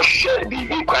ne ohwe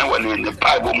bi kwan woni ne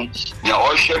Bible mu nia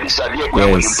ohwe bi sade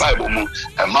kwan woni Bible mu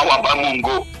ma wa ba mu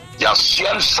ngo ya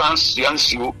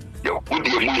siansu ya kudi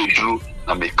mu eduru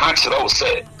na me ka kira wo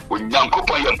say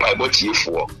onyankopon ya Bible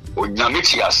tiefo onyame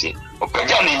tiase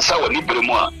opaja ne nsa woni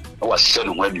bremu a was said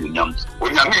when you young.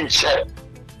 When you mean chair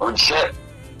on chair,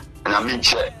 and I mean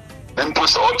chair, then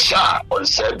post all char on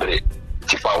Saturday.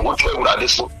 If I want to urade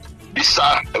so,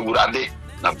 bisa urade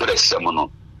na bere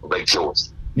semono obejos.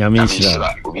 Nyame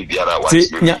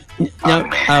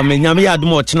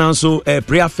admo china so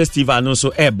prayer festival no so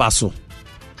baso.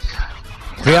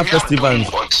 Prayer festival.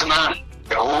 China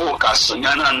e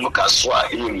kasonyana no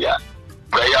kaswa area.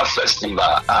 Prayer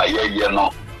festival ye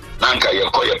no. Nanka you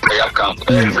call your prayer camp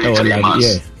every 3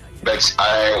 months. But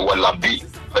I will be.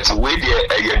 But we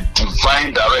there a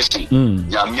divine direction.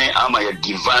 Yame ama a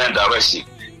divine direction.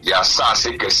 Ya sa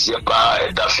se kesi pa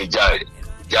da fijai.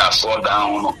 Ya so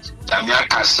down. Yame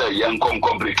can say yan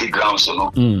complicated grounds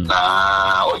no.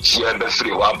 Na ochie be free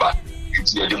waba.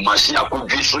 Ye the machine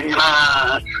akudwi so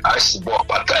nyina asibo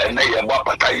pata na ye bo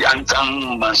pata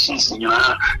yantan machines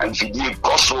nyina amfidi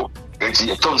koso. Enti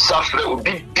yeton safre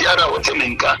obi biara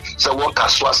wotemenka se wo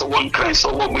kaswa se won kran se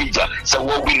wo meja se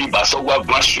wo wini ba se wo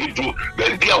brashudu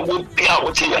be bia wo bia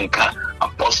woteyanka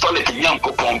apostolic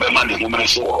Yankopon be man the woman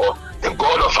so the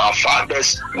God of our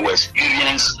fathers who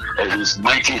experienced his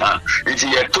mighty hand.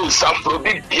 Enti yeton safre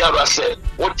obi biara se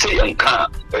woteyanka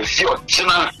e fi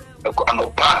ochina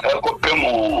anopa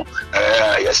ekopemu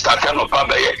yestaka no pa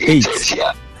be ye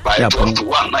by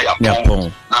 21 na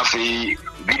yapon na fi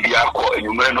Bibia ko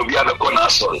enumere no bia be ko na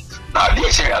so na de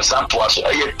che asanto aso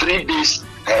 3 days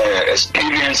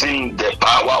experiencing the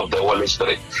power of the Holy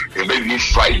Spirit. Maybe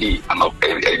Friday and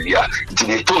earlier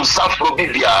the to suffer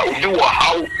Bibia obi wo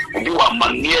how obi wo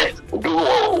manie obi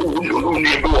wo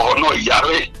ne wo no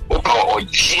yare o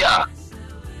ojia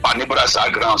pani brasa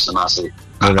grounds na say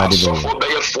so for be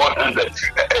 400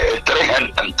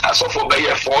 300 and so for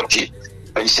be 40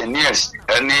 engineers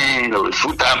any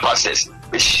full-time passes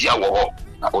be share wo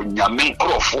na onyame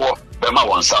nkrofo be ma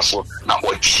wonsa so na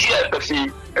ochie be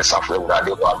fi esafro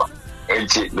urade baba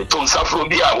enti me ton safro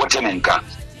bi a wote nenka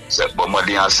se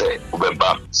bomodin ase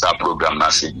obeba sa program na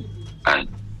se and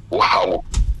wow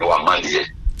no amaliye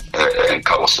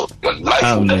enka also your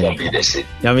life will never be the same.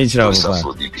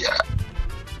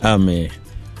 Amen.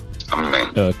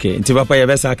 Okay, nti papa ye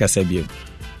besa akasa bio.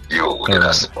 Yo,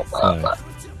 yes papa.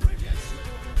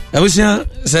 Abusia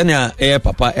senia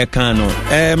papa eka no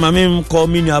mami call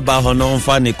me new about ho no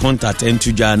fa ne contact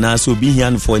into jana so be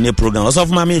here for any program. Also of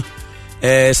mami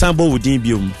sambo wudin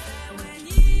biom.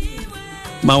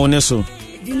 Ma woni so.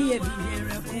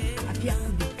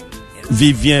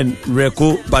 Vivian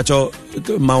Reko bacho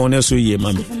ma woni so ye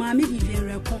mami. Mami Vivian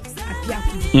Reko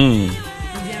apiaku.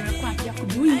 Vivian Reko apiaku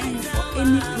do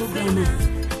any program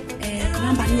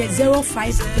number here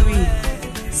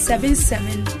 053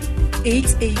 77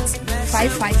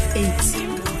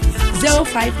 88558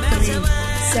 053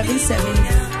 77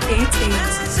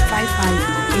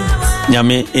 88558.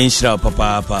 Nyame inshira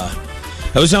papa.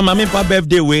 I was on my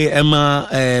birthday way Emma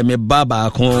me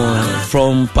baba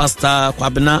from Pastor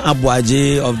Kwabena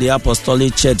Abuaje of the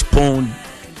Apostolic Church Pond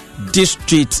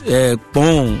District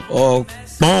Pond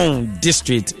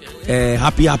District.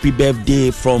 Happy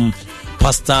birthday from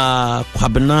Pastor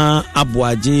Kwabena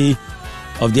Abuaje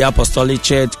of the Apostolic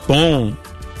Church Pond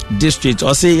District.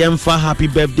 I say Emfa happy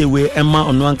birthday way Emma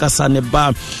Onwanka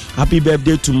Saneba. Happy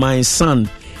birthday to my son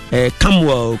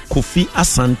Kamwell Kofi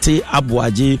Asante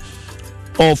Abuaje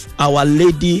of Our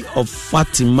Lady of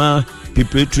Fatima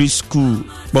Preparatory School,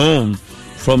 born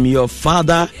from your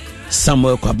father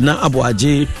Samuel Kwabena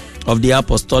Abuaje of the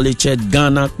Apostolic Church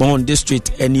Ghana Born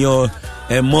District, and your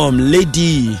mom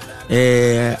Lady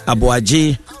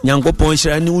Abuaje Nyankopon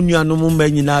shira ni unuanu mumba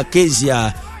nyina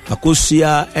Kezia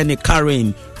Akosia ene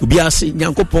Karen Ubiasi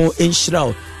Nyankopon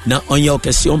enshira na onye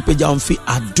okesi onpeja onfi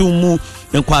adumu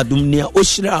nkwa adum nia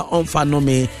ohyira onfa no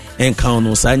me enkan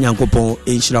no sa nyankopon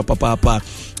enhyira papa.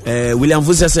 William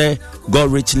Vuze say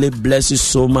God richly bless you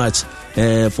so much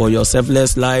for your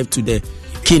selfless life to the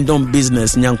kingdom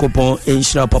business. Nyankopon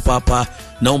enhyira papa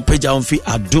na onpeja onfi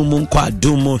adum nkwa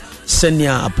adum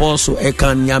senia apostle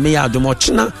ekan nyame adum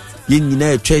china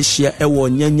yenyina etwahia ewo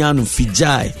nyanya no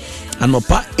fijai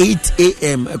anopa 8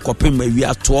 a.m. ekopem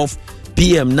awia 12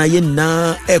 p.m. na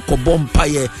yena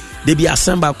ekobompaye they be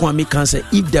assemble kwame can say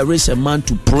if there is a man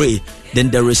to pray then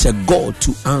there is a God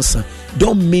to answer.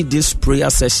 Don't miss this prayer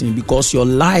session because your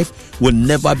life will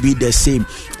never be the same.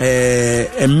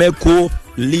 Emeko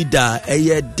leader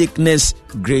Dickness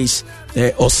Grace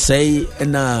Osei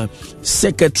and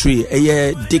secretary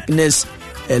Dickness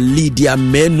Lydia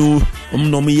Menu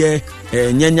omnomiye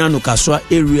nyanyano kaswa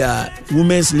area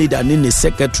women's leader nini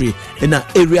secretary and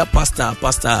area pastor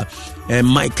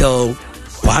Michael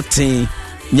Patin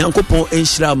Nyankopon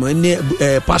enhyira mo ne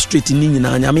pastorate ni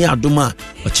nyina nyame adoma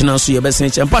ochina so ye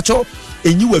besen chempacho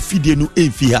enyi wa fidie no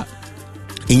emfi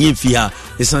ha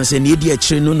esanse ne edi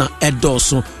akire no na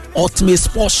edoso ultimate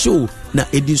sports show na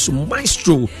ediso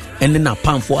maestro ene na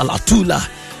pamfo alatula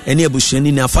ene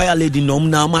ebusheni na fire lady nom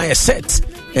na ma set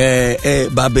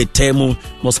babetemu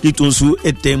mosquito su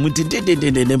etemu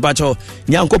de mpacho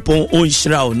Nyankopon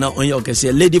onhyira na onye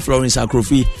okese Lady Florence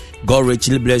Akrofi God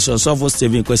richly bless you. So for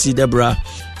Stephen Kwesi Debra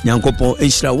Nyankopon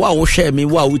enhyira wa wo hwe me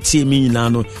wa wo tie me nyina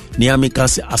no ne ameka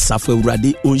se asafo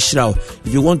awurade onhyira.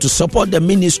 If you want to support the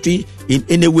ministry in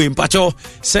any way mpacho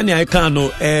send I can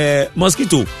no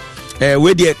mosquito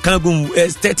we dey can go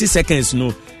 30 seconds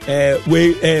no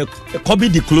we copy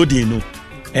the clothing no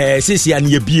sisi an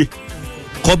yebie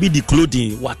copy the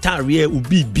clothing watare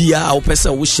ubi bia opese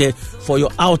wo share for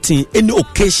your outing any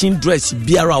occasion dress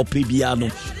biara opebia no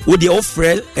wo dey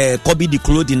offer copy the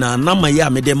clothing na nama ya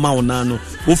me dem ma una no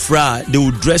offer they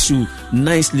will dress you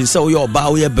nicely so your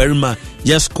ba we berima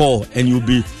just call and you'll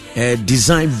be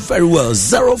designed very well.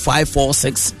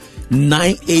 0546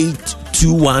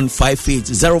 982158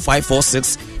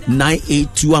 0546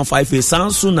 982158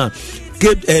 sounds sooner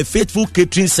faithful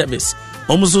catering service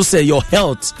almost say your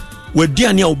health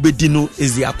Wediania obedino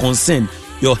is their concern.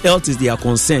 Your health is their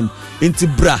concern. Inti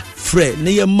bra fre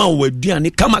ne ye ma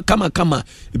wediani kama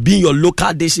being your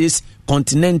local dishes,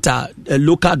 continental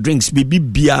local drinks bibi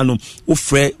biano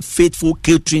ofre faithful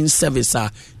catering service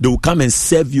they will come and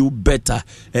serve you better.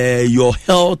 Your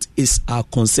health is our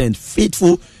concern.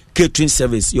 Faithful catering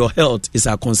service, your health is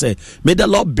our concern. May the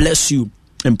Lord bless you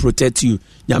and protect you.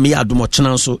 Nyame adumo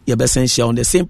chana so ye besen share on the same